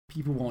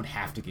people won't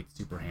have to get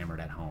super hammered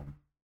at home.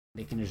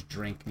 they can just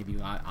drink maybe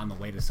on the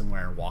way to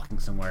somewhere or walking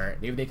somewhere.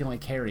 Maybe they can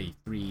like carry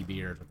 3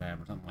 beers with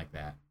them or something like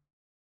that.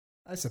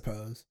 I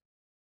suppose.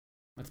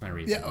 That's my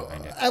reason Yeah,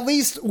 behind it. at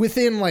least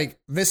within like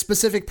this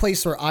specific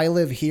place where I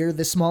live here,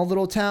 this small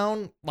little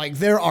town, like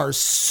there are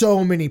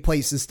so many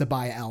places to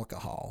buy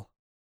alcohol.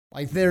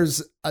 Like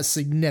there's a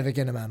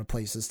significant amount of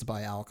places to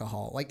buy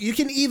alcohol. Like you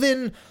can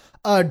even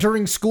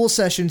during school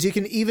sessions, you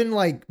can even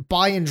like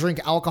buy and drink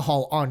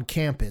alcohol on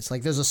campus.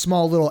 Like there's a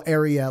small little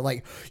area,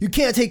 like you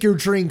can't take your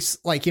drinks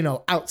like, you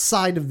know,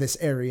 outside of this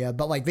area,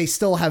 but like they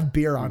still have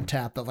beer on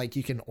tap that like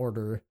you can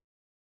order.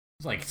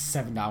 It's like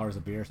 $7 a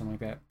beer or something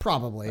like that.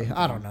 Probably.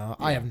 I don't know.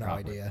 I Yeah, have no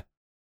probably. idea.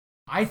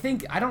 I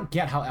don't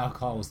get how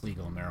alcohol is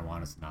legal and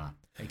marijuana's not.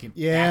 Like it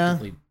Yeah.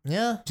 actively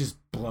Yeah. just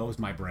blows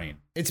my brain.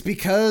 It's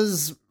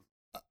because,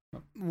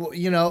 well,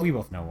 you know, We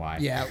both know why.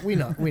 yeah, we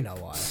know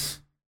why.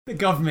 The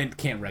government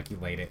can't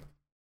regulate it.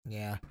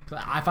 Yeah. So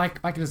if I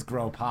could just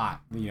grow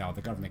pot, you know,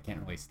 the government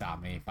can't really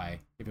stop me if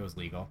it was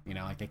legal. You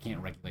know, like they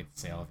can't regulate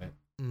the sale of it.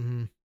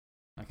 Mm-hmm.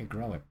 I could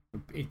grow it.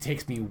 It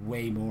takes me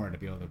way more to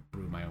be able to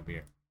brew my own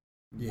beer.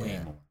 Way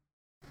Yeah. more.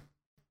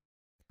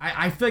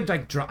 I feel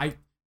like drunk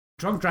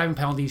driving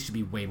penalties should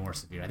be way more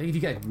severe. I think if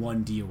you get like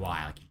 1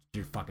 DUI, like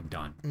you're fucking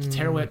done.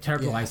 Terrible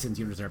yeah. license,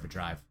 you deserve to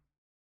drive.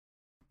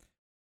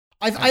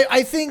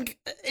 I think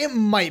it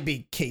might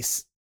be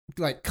case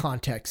like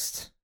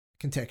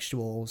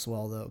contextual as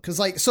well though, because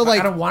like so like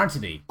I don't want it to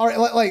be. all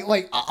right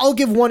like I'll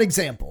give one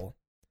example.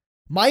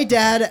 My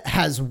dad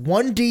has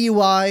 1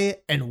 DUI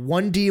and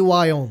 1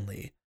 DUI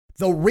only.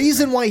 The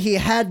reason why he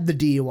had the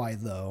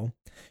DUI though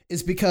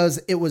is because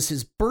it was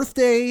his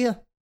birthday.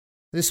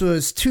 This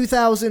was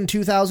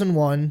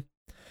 2001.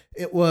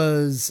 It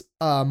was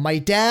my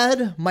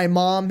dad, my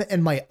mom,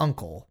 and my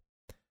uncle.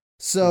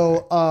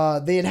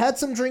 So they had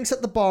some drinks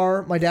at the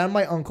bar, my dad and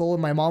my uncle,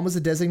 and my mom was a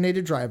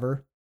designated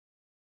driver.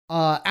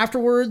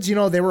 Afterwards, you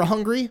know, they were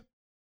hungry.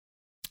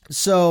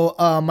 So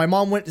my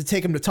mom went to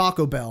take him to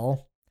Taco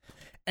Bell.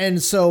 And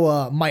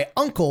so my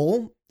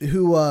uncle,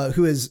 who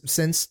has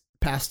since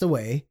passed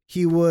away,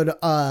 he would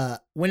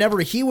whenever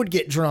he would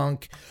get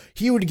drunk,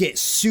 he would get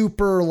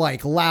super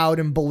like loud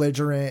and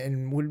belligerent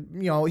and would,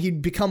 you know,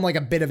 he'd become like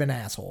a bit of an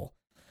asshole.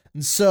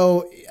 And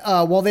so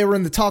while they were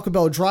in the Taco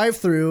Bell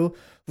drive-thru,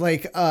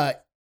 like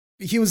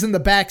he was in the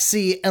back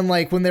seat, and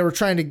like when they were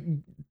trying to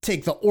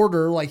take the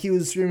order, like he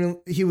was screaming,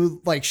 he was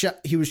like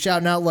he was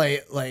shouting out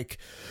like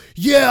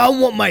yeah, I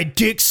want my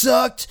dick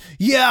sucked,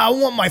 yeah, I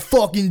want my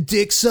fucking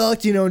dick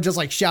sucked, you know, and just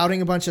like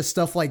shouting a bunch of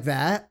stuff like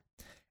that.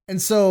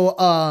 And so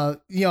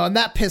you know, and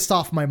that pissed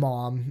off my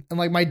mom, and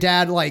like my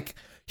dad, like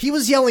he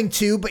was yelling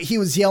too, but he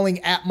was yelling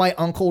at my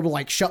uncle to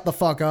like shut the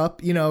fuck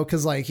up, you know,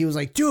 because like he was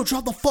like, dude,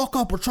 shut the fuck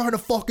up, we're trying to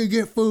fucking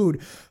get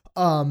food.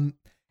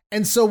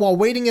 And so while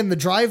waiting in the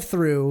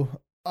drive-thru,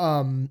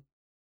 my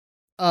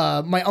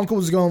uncle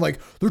was going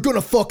like, they're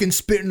gonna fucking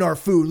spit in our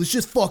food. Let's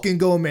just fucking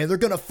go, man. They're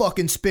gonna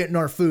fucking spit in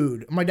our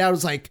food. And my dad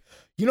was like,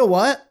 you know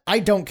what? I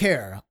don't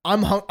care.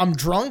 I'm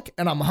drunk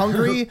and I'm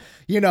hungry.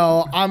 You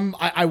know,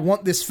 I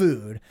want this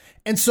food.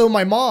 And so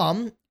my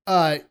mom,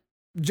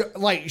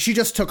 like she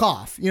just took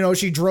off, you know,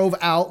 she drove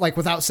out like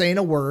without saying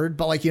a word,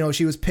 but like, you know,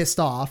 she was pissed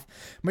off.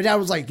 My dad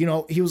was like, you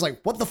know, he was like,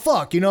 what the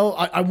fuck? You know,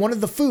 I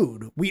wanted the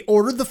food. We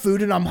ordered the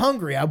food and I'm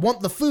hungry. I want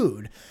the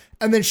food.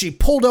 And then she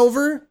pulled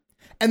over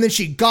and then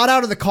she got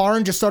out of the car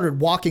and just started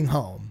walking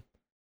home.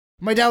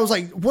 My dad was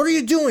like, what are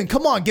you doing?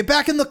 Come on, get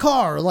back in the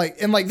car. Like,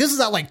 and like, this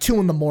is at like 2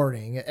 a.m.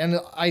 And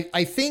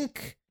I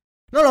think,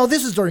 no,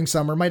 this is during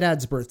summer. My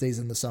dad's birthday's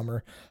in the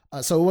summer.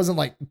 So it wasn't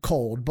like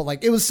cold, but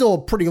like it was still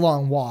a pretty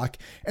long walk.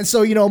 And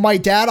so, you know, my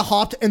dad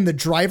hopped in the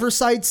driver's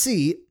side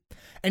seat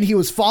and he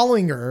was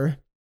following her,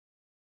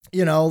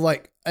 you know,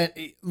 like,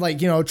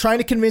 you know, trying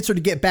to convince her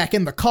to get back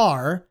in the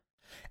car.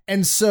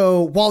 And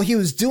so while he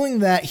was doing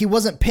that, he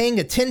wasn't paying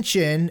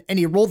attention and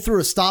he rolled through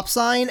a stop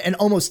sign and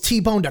almost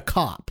T-boned a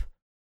cop.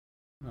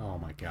 Oh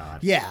my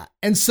god. Yeah.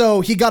 And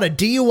so he got a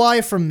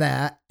DUI from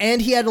that, and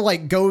he had to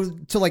like go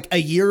to like a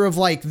year of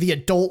like the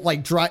adult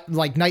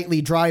like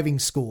nightly driving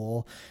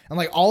school and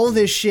like all of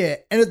this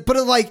shit. And but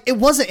it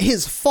wasn't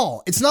his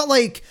fault. It's not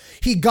like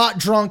he got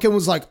drunk and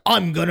was like,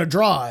 I'm gonna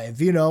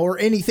drive, you know, or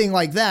anything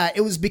like that.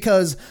 It was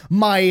because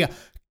my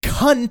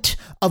cunt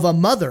of a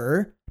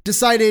mother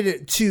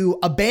decided to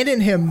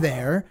abandon him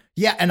there.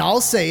 Yeah, and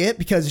I'll say it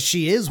because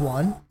she is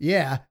one.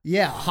 Yeah.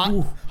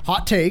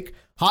 Hot take.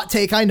 Hot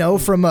take, I know,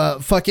 from a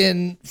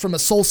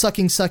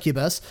soul-sucking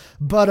succubus.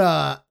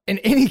 But in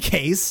any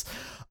case,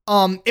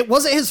 it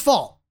wasn't his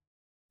fault.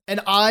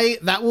 And I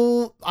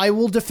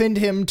will defend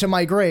him to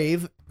my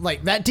grave.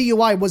 Like, that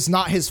DUI was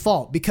not his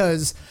fault,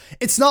 because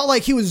it's not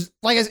like he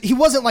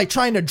wasn't like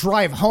trying to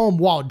drive home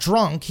while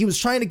drunk. He was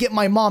trying to get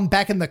my mom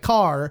back in the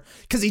car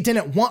because he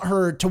didn't want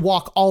her to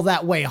walk all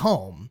that way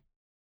home,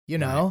 you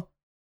know? Right.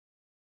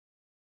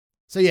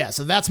 So yeah,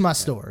 so that's my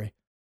story.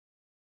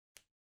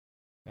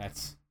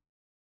 That's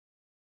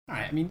all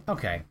right. I mean,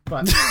 okay,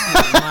 but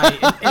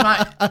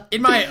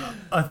in my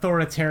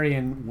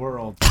authoritarian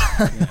world,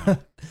 you know,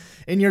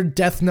 in your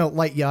Death Note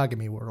Light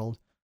Yagami world,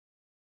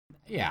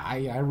 yeah,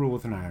 I rule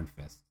with an iron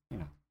fist. You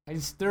know,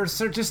 There's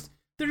just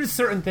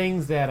certain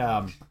things that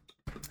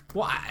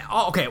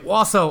okay. Well,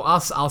 also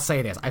I'll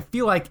say this. I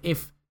feel like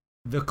if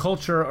the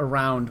culture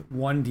around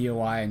one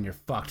DUI and you're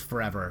fucked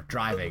forever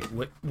driving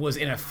was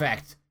in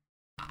effect,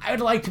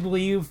 I'd like to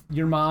believe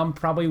your mom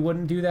probably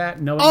wouldn't do that.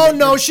 Oh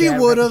no, she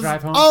would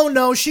have. Oh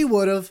no, she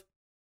would have.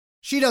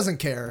 She doesn't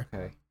care.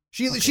 Okay.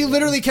 She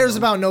literally cares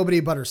about nobody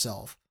but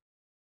herself.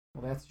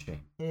 Well, that's a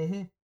shame.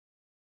 Mm-hmm.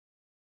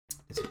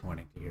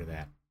 Disappointing to hear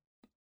that.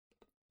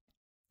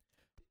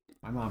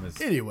 My mom is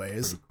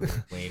anyways pretty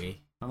cool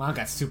lady. My mom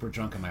got super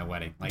drunk in my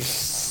wedding. Like,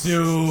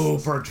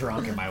 super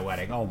drunk in my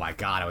wedding. Oh my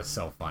god, it was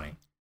so funny.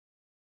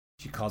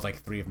 She called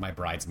like 3 of my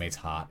bridesmaids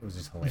hot. It was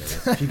just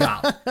hilarious. She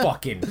got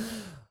fucking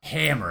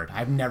hammered.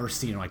 I've never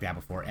seen her like that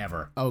before,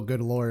 ever. Oh,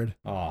 good lord.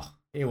 Oh,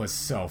 it was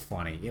so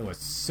funny. It was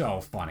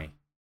so funny.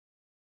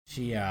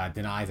 She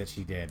denies that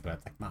she did, but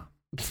it's like, Mom,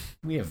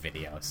 we have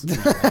videos.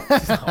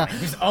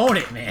 Just own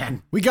it,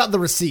 man. We got the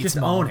receipts, Just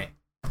Mom. own it.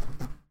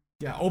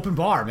 Yeah, open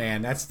bar,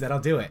 man. That'll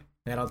do it.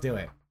 That'll do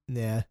it.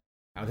 Yeah.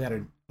 I was at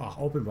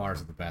open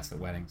bars are the best at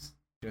weddings.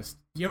 Just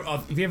if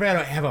you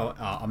ever have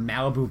a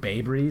Malibu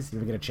Bay Breeze, you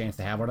ever get a chance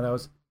to have one of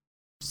those,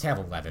 just have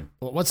 11.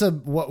 What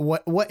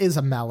is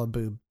a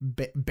Malibu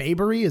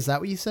Bayberry? Is that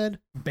what you said?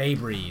 Bay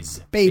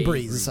Breeze. Bay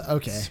Breeze.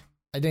 Okay.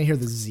 I didn't hear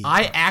the Z.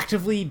 I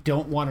actively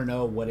don't want to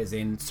know what is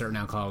in certain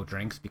alcoholic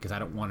drinks because I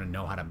don't want to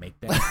know how to make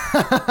them.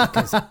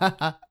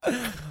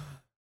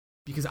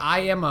 because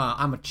I'm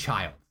a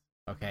child,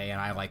 okay, and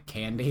I like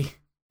candy.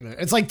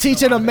 It's like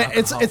teaching a man.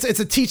 It's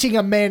a teaching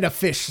a man to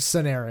fish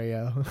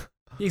scenario.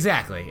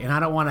 Exactly, and I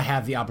don't want to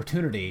have the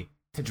opportunity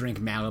to drink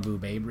Malibu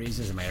Bay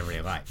Breezes in my everyday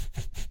life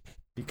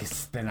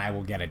because then I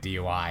will get a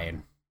DUI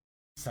and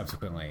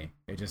subsequently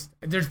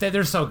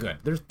they're so good.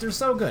 They're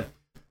so good.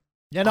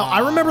 Yeah, no, I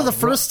remember the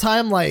first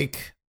time,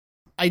 like,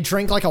 I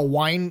drank, like, a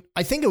wine,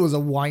 I think it was a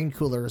wine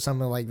cooler or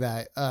something like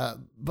that,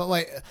 but,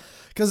 like,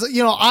 because,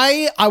 you know,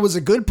 I was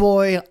a good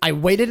boy, I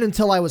waited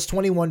until I was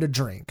 21 to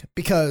drink,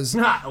 because...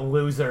 Not a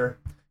loser.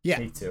 Yeah.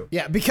 Me too.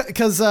 Yeah,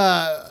 because,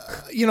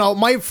 you know,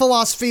 my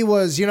philosophy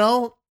was, you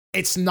know,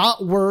 it's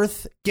not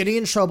worth getting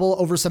in trouble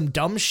over some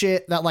dumb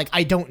shit that, like,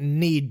 I don't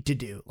need to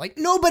do. Like,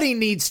 nobody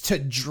needs to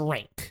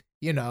drink.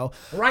 You know,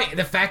 right?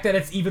 The fact that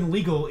it's even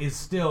legal is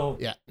still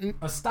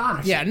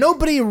astonishing. Yeah,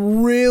 nobody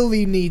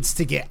really needs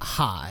to get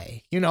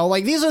high. You know,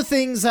 like these are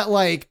things that,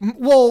 like,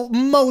 well,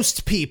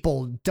 most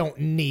people don't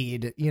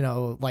need. You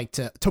know, like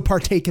to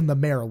partake in the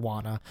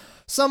marijuana.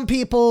 Some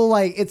people,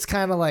 like, it's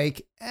kind of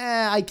like,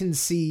 I can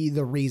see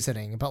the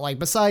reasoning, but like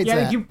besides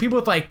that, like people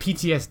with like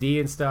PTSD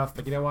and stuff.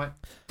 But you know what,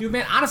 dude,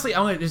 man, honestly,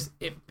 I'm gonna just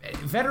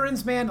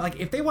veterans, man, like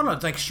if they want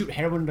to like shoot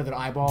heroin into their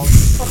eyeballs,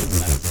 fucking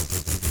let them.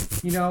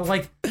 You know,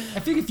 like, I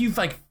think if you've,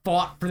 like,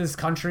 fought for this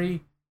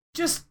country,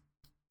 just,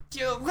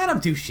 let them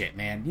do shit,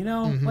 man. You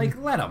know? Mm-hmm.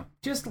 Like, let them.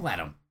 Just let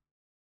them.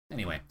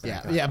 Anyway.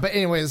 Yeah, but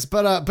anyways,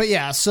 but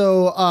yeah,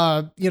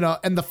 so, you know,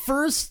 and the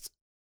first,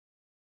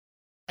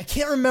 I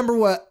can't remember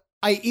what,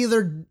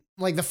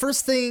 my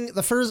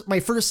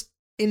first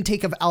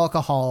intake of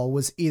alcohol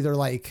was either,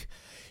 like,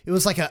 it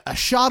was, like, a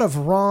shot of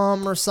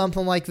rum or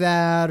something like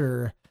that,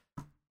 or...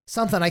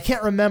 something I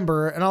can't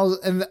remember,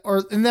 and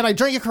then I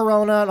drank a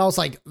Corona, and I was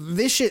like,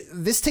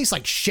 this tastes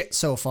like shit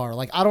so far.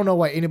 Like, I don't know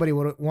why anybody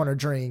would want to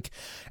drink.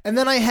 And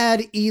then I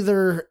had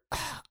either,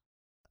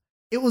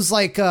 it was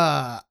like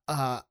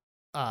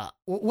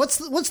what's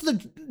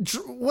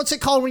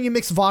it called when you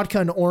mix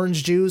vodka and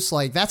orange juice?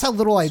 Like, that's how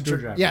little I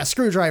drink. Yeah,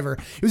 screwdriver.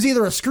 It was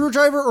either a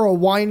screwdriver or a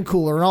wine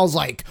cooler, and I was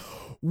like,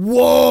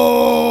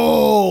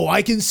 whoa!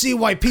 I can see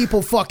why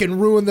people fucking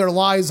ruin their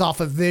lives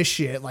off of this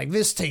shit. Like,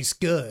 this tastes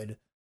good.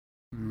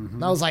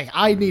 Mm-hmm. I was like,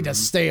 I need to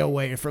stay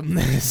away from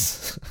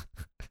this.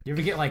 You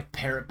ever get like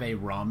Parrot Bay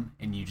rum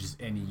and you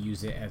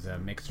use it as a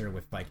mixer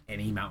with like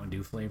any Mountain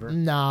Dew flavor?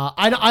 Nah,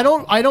 I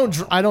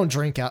don't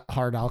drink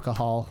hard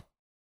alcohol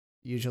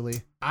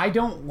usually. I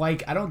don't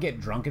get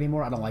drunk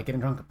anymore. I don't like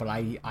getting drunk, but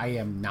I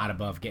am not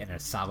above getting a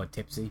solid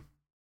tipsy.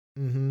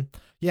 Mm-hmm.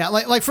 Yeah,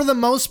 like for the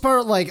most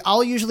part, like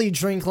I'll usually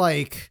drink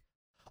like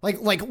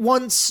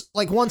once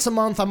a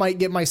month I might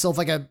get myself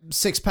like a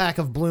 6-pack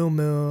of Blue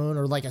Moon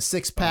or like a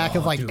 6-pack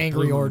of like dude,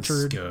 Angry Blue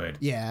Orchard. Good.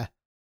 Yeah.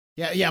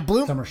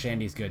 Summer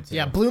Shandy's good too.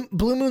 Yeah, Blue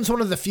Moon's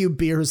one of the few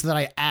beers that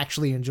I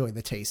actually enjoy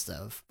the taste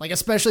of. Like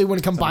especially when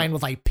combined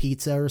with like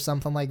pizza or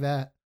something like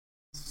that.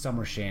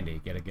 Summer Shandy,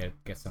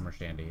 get Summer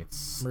Shandy. It's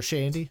Summer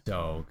Shandy.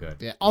 So good.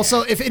 Yeah.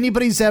 Also, if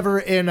anybody's ever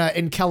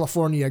in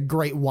California,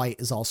 Great White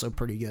is also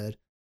pretty good.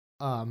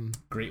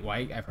 Great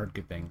White, I've heard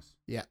good things.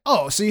 Yeah.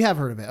 Oh, so you have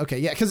heard of it? Okay.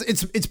 Yeah, because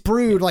it's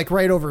brewed like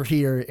right over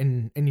here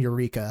in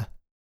Eureka,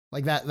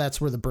 like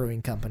that's where the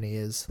brewing company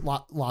is.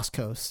 Lost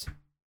Coast.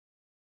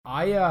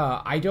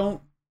 I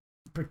don't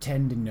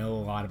pretend to know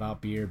a lot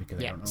about beer because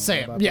I don't know.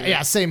 Same. About yeah, beer.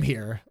 Yeah. Same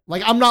here.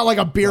 Like I'm not like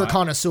a beer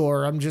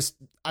connoisseur.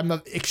 I'm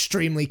an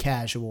extremely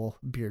casual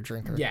beer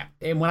drinker. Yeah.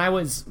 And when I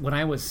was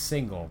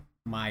single,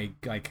 my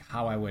like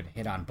how I would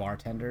hit on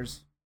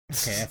bartenders.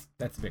 Okay,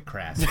 that's a bit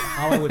crass.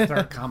 How I would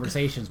start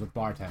conversations with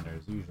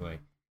bartenders usually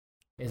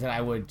is that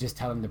I would just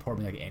tell them to pour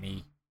me like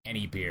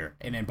any beer,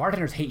 and then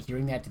bartenders hate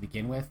hearing that to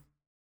begin with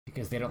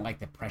because they don't like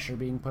the pressure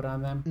being put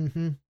on them.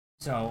 Mm-hmm.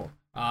 So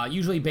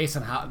usually based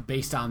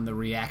on the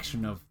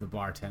reaction of the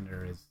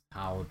bartender is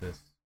how this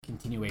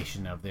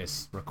continuation of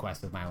this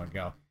request of mine would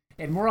go.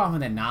 And more often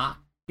than not,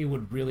 it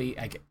would really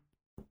like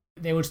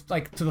they would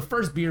like so the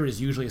first beer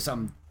is usually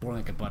something more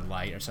like a Bud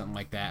Light or something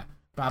like that.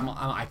 But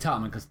I tell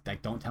them because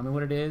like don't tell me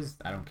what it is.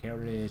 I don't care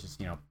what it is.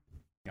 Just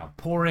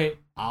pour it.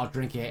 I'll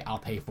drink it. I'll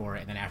pay for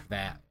it. And then after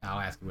that, I'll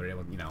ask you what it is.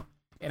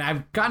 And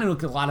I've gotten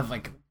into a lot of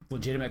like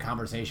legitimate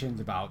conversations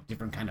about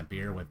different kind of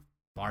beer with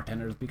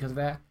bartenders because of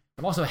that.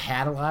 I've also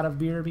had a lot of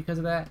beer because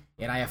of that,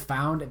 and I have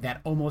found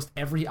that almost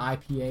every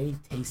IPA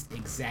tastes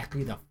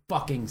exactly the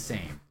fucking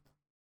same.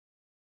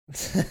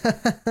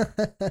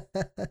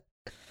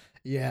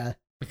 Yeah.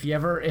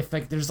 If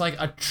like there's like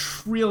 1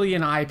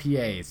 trillion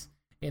IPAs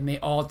and they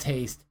all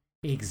taste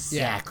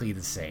exactly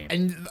the same.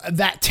 And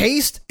that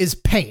taste is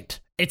paint.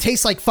 It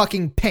tastes like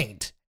fucking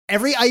paint.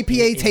 Every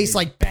IPA tastes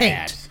like bad.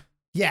 paint.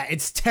 Yeah,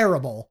 it's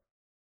terrible.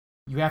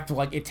 You have to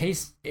like it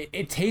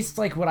tastes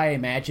like what I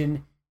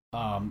imagine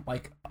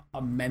like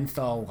a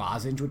menthol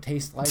lozenge would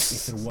taste like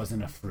if there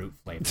wasn't a fruit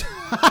flavor.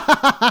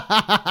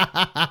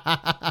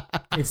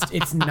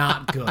 It's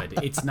not good.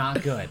 It's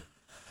not good.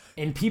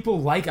 And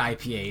people like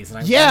IPAs. And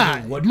I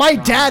wonder what my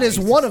trauma dad is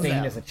they one of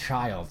sustained them. as a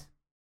child.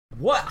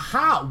 What?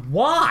 How?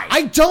 Why?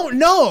 I don't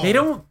know. They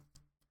don't.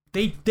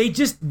 They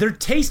just their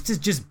taste is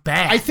just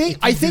bad. I think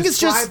it's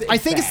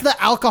the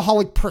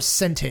alcoholic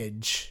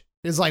percentage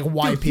is like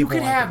why Dude, you people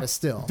could like have it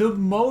still.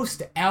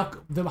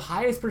 the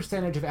highest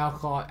percentage of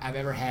alcohol I've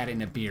ever had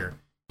in a beer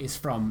is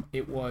from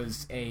I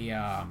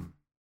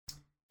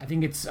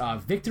think it's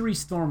Victory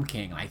Storm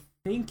King. I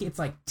think it's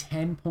like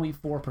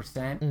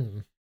 10.4%,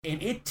 and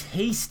it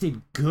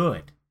tasted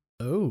good.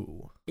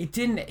 Oh,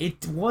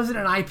 It wasn't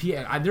an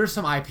IPA. There's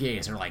some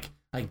IPAs that are like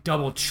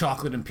double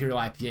chocolate imperial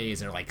IPAs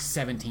that are like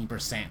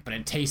 17%, but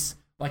it tastes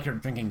like you're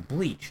drinking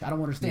bleach. I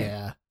don't understand.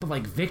 Yeah. But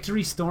like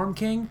Victory Storm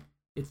King,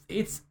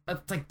 it's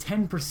like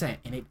 10%,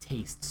 and it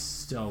tastes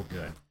so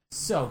good,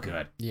 so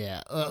good.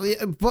 Yeah,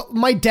 but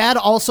my dad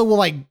also will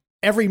like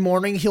every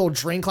morning he'll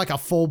drink like a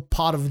full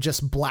pot of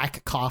just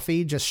black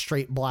coffee, just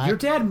straight black. Your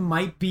dad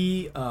might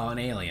be an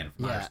alien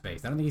from outer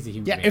space. I don't think he's a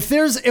human being. If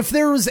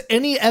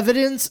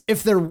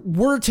there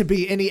were to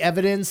be any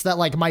evidence that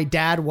like my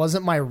dad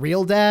wasn't my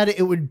real dad,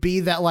 it would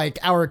be that like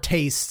our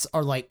tastes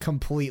are like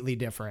completely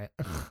different.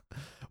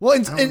 Well,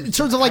 in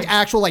terms of like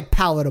actual like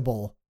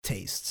palatable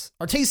tastes,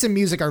 our tastes in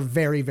music are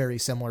very, very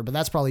similar, but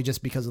that's probably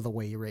just because of the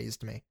way you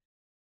raised me.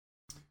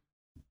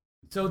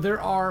 So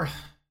there are,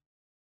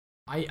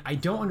 I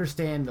don't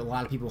understand a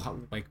lot of people how,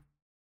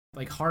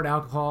 like hard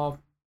alcohol,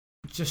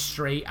 just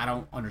straight. I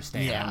don't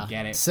understand. I don't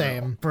get it.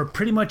 Same. For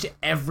pretty much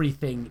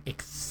everything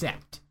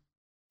except.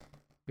 Have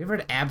you ever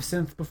had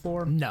absinthe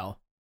before? No.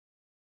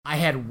 I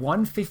had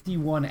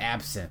 151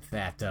 absinthe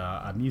at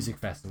a music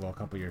festival a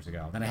couple years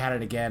ago. Then I had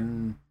it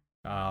again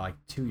like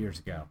 2 years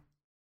ago.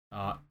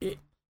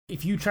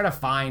 If you try to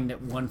find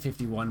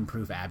 151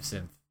 proof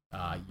absinthe,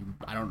 I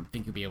don't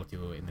think you'll be able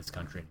to in this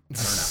country. I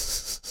don't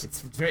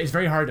know. It's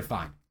very hard to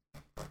find.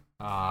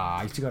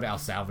 I used to go to El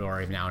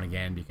Salvador every now and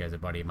again because a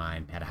buddy of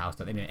mine had a house.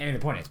 And the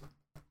point is,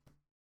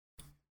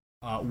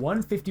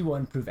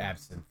 151 proof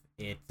absinthe.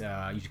 It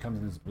usually comes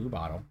in this blue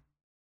bottle,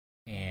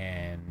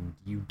 and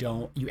you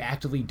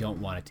actively don't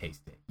want to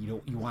taste it.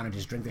 You want to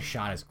just drink the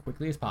shot as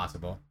quickly as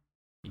possible,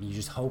 and you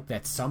just hope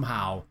that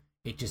somehow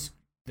it just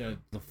the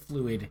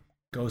fluid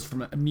goes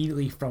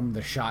immediately from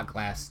the shot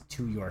glass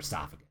to your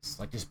esophagus,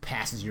 like just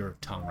passes your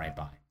tongue right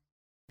by,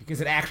 because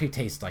it actually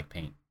tastes like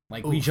paint.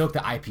 Like we joke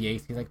that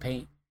IPAs taste like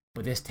paint,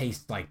 but this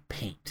tastes like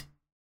paint.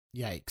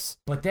 Yikes.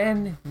 But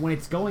then when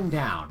it's going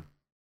down,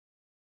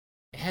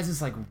 it has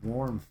this like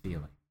warm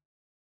feeling,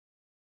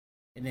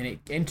 and then it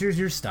enters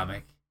your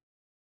stomach,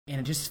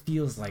 and it just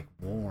feels like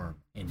warm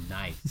and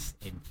nice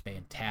and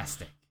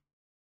fantastic.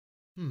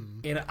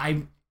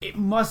 And it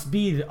must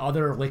be the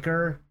other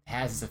liquor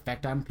has this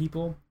effect on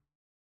people,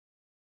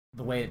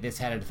 the way that this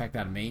had an effect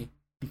on me,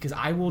 because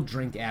I will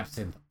drink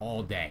absinthe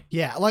all day.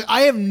 Yeah, like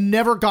I have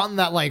never gotten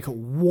that like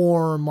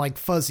warm, like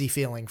fuzzy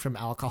feeling from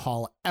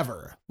alcohol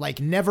ever. Like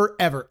never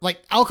ever.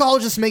 Like alcohol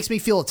just makes me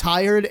feel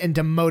tired and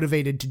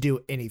demotivated to do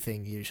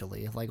anything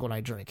usually, like when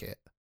I drink it.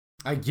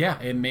 Yeah,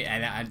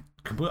 I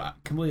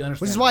completely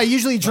understand. Which is why I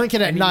usually drink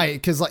it at night,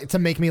 because like to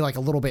make me like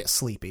a little bit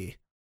sleepy.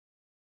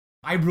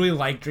 I really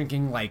like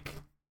drinking like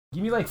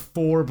give me like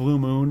 4 Blue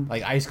Moon,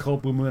 like ice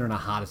cold Blue Moon on a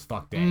hot as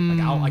fuck day.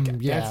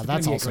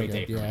 That's also a great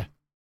day. Yeah.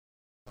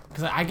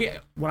 Because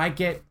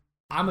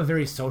I'm a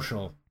very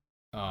social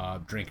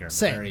drinker.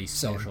 Very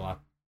social.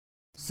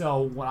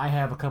 So when I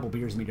have a couple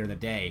beers with me during the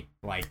day,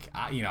 like,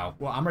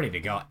 I'm ready to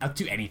go. Let's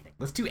do anything.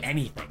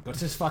 Let's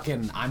just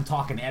fucking, I'm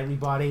talking to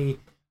everybody.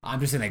 I'm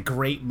just in a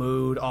great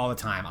mood all the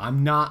time.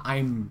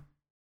 I'm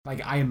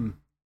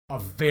a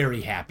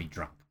very happy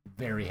drunk.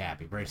 Very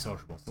happy, very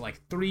sociable. So like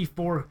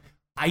 3-4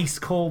 ice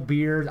cold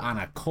beers on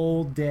a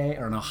cold day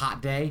or on a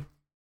hot day.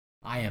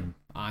 I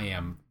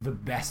am the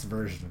best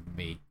version of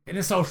me in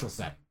a social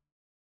setting.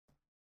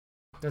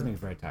 Does make me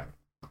very tired.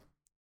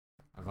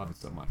 I love it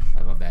so much.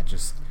 I love that.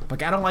 Just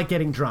like I don't like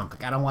getting drunk.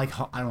 Like, I don't like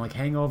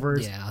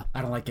hangovers. Yeah.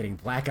 I don't like getting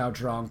blackout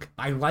drunk.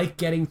 I like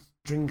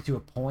drinking to a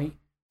point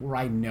where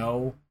I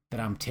know that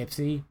I'm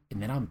tipsy,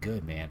 and then I'm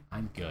good, man.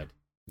 I'm good.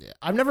 Yeah.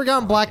 I've never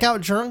gotten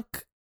blackout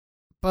drunk,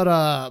 but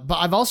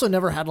I've also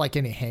never had like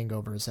any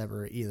hangovers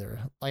ever either.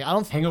 Like I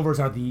don't. Hangovers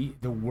are the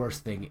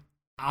worst thing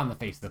on the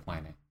face of the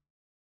planet.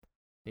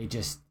 They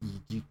just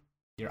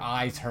your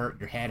eyes hurt,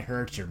 your head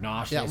hurts, you're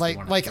nauseous. Yeah, you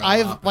wanna throw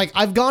up.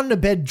 I've gone to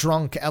bed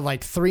drunk at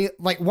like 3.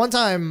 Like one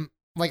time,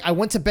 like I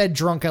went to bed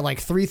drunk at like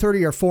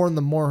 3:30 or 4 in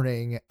the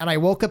morning, and I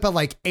woke up at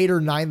like 8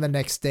 or 9 the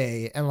next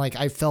day, and like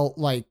I felt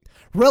like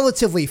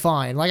relatively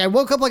fine. Like I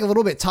woke up like a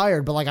little bit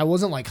tired, but like I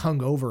wasn't like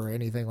hungover or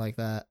anything like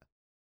that.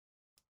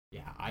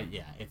 I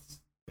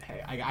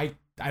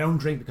don't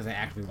drink because I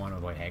actually want to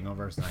avoid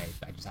hangovers, and I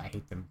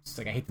hate them. It's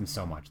like I hate them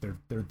so much. They're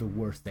the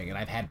worst thing, and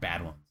I've had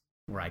bad ones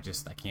where I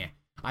can't.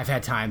 I've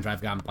had times where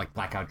I've gotten like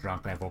blackout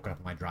drunk and I've woken up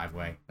in my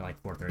driveway at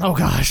like 4:30. Oh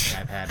gosh.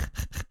 I've had.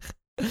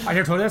 I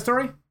never told you that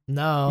story.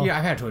 No. Yeah,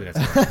 I've had told you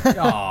that story.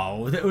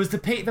 Oh, it was the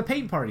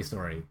paint party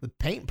story. The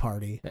paint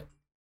party? I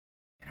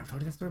never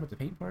told you that story about the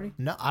paint party?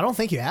 No, I don't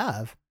think you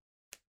have.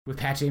 With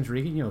Pat James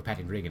Regan? You know who Pat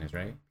James Regan is,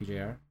 right?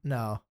 PJR?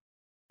 No.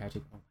 Pat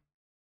James, oh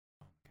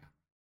my God.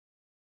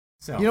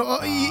 So, You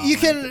know, you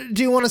can.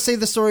 Do you want to save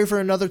the story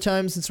for another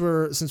time since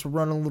we're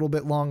running a little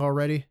bit long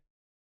already?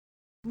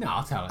 No,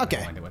 I'll tell it. Okay.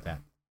 I'll end it with that.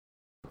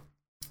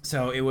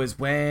 So it was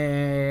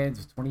when it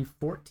was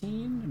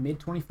 2014,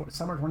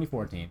 summer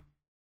 2014.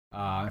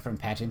 My friend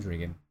Pat James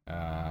Regan.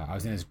 I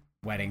was in his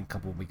wedding a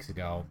couple of weeks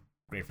ago.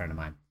 Great friend of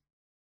mine.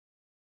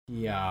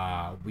 We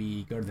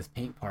go to this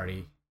paint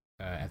party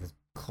at this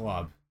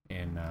club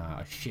in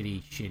a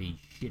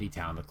shitty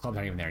town. The club's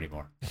not even there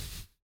anymore.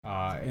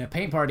 And a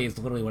paint party is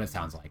literally what it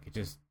sounds like. It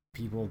just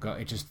people go.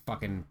 It just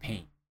fucking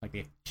paint. Like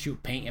they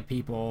shoot paint at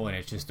people, and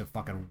it's just a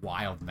fucking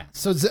wild mess.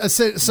 So it's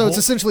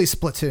essentially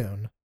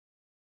Splatoon.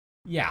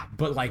 Yeah,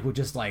 but like with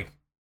just like,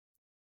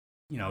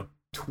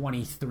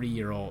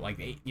 23-year-old, like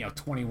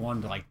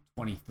 21 to like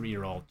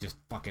 23-year-old, just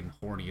fucking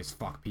horny as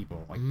fuck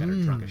people, like that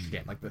are drunk as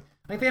shit. Like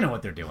they know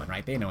what they're doing,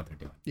 right? They know what they're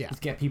doing. Yeah.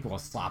 Just get people a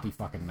sloppy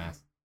fucking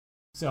mess.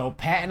 So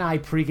Pat and I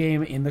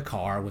pregame in the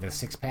car with a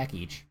 6-pack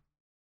each.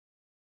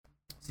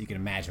 So you can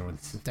imagine what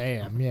this is.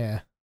 Damn, yeah.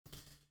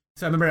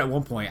 So I remember at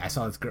one point I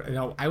saw this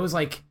girl. I was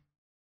like,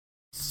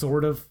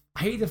 sort of.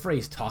 I hate the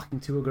phrase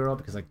 "talking to a girl"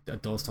 because like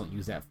adults don't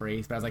use that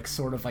phrase. But I was like,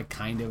 sort of like,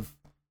 kind of,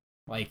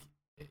 like,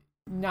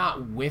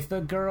 not with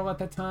a girl at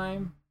the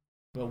time,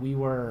 but we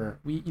had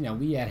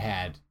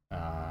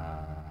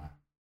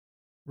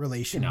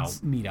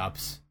relations,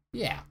 meetups.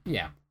 Yeah.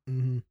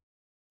 Mm-hmm.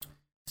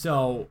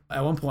 So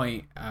at one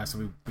point,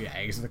 we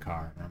exit the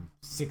car, and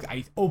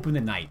I open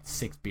the night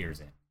 6 beers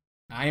in.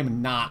 I have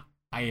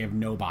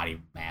no body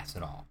mass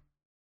at all.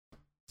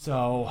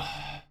 So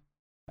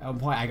at one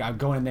point, I'm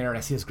going in there, and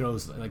I see this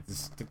girl's like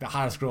the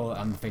hottest girl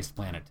on the face of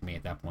the planet to me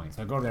at that point.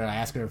 So I go over there, and I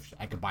ask her if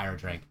I could buy her a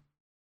drink.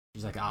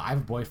 She's like, "Oh, I have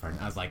a boyfriend."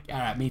 I was like, "All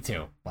right, me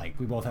too. Like,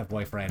 we both have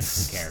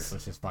boyfriends. Who cares?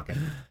 Let's just fucking."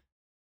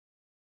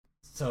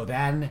 So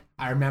then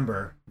I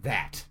remember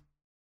that.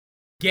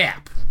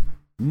 Gap.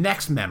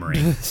 Next memory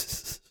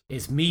is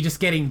me just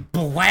getting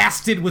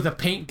blasted with a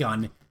paint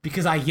gun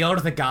because I yelled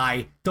at the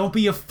guy, "Don't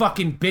be a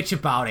fucking bitch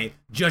about it.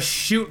 Just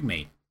shoot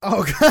me."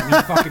 Oh, God. And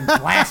he fucking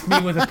blasted me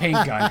with a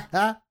paint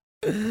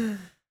gun.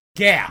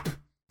 Gap.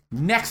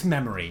 Next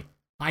memory.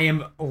 I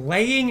am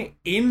laying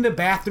in the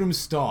bathroom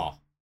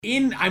stall.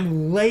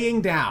 I'm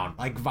laying down,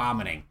 like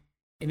vomiting.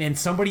 And then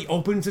somebody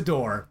opens the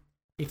door.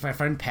 It's my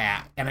friend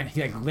Pat. And then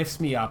he like lifts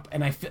me up.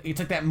 And I feel it's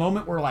like that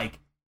moment where like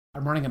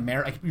I'm running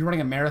you're running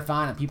a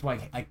marathon and people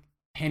like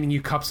handing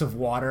you cups of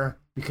water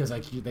because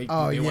like they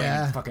want you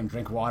to fucking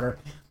drink water.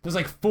 There's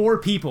like 4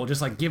 people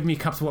just like giving me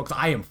cups of water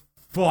because I am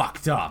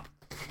fucked up.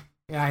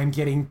 And I am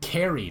getting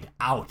carried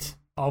out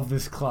of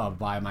this club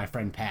by my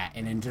friend Pat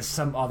and into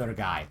some other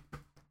guy.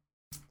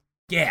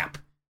 Gap.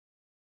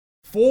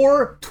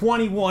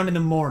 4:21 in the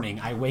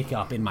morning, I wake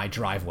up in my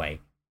driveway,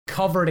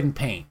 covered in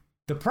paint.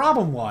 The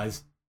problem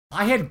was,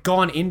 I had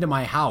gone into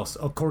my house,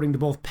 according to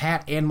both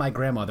Pat and my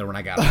grandmother, when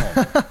I got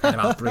home at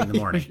about 3 in the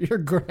morning. Your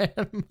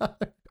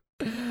grandmother.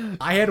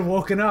 I had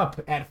woken up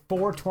at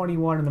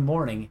 4:21 in the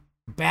morning,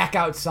 back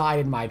outside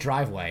in my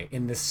driveway,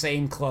 in the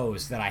same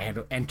clothes that I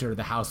had entered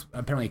the house,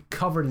 apparently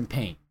covered in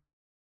paint.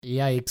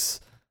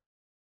 Yikes.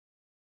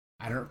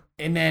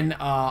 And then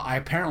I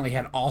apparently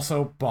had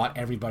also bought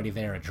everybody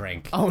there a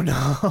drink. Oh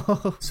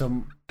no.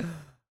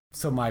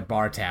 So my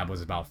bar tab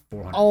was about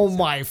 400. Oh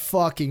my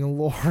fucking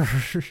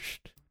lord.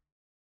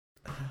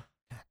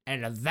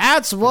 And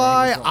that's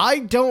why I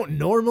don't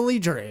normally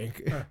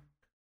drink.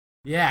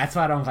 Yeah, that's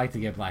why I don't like to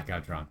get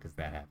blackout drunk, because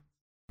that happens.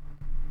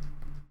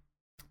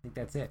 I think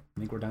that's it. I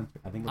think we're done.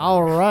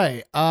 All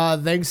right.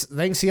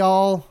 Thanks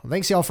y'all.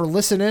 Thanks y'all for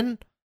listening.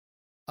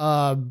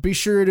 Be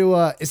sure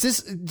to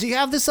do you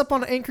have this up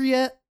on Anchor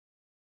yet?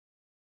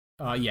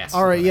 Yes.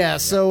 All right, yeah.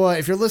 So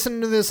if you're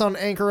listening to this on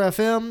Anchor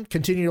FM,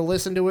 continue to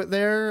listen to it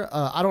there.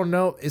 I don't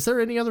know. Is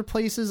there any other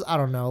places? I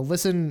don't know.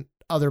 Listen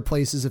other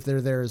places if they're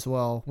there as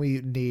well.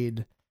 We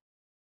need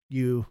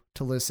you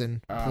to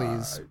listen,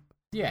 please.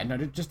 Yeah, no,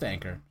 just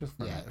Anchor. Just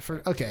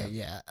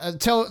Yeah.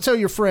 Tell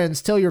your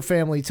friends, tell your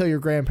family, tell your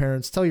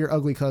grandparents, tell your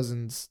ugly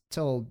cousins,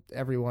 tell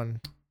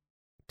everyone,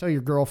 tell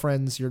your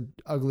girlfriends, your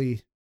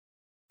ugly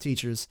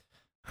teachers.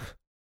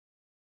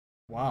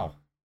 Wow.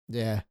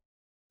 Yeah.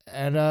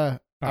 And All all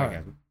right, right.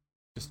 guys.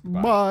 Just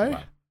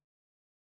Bye.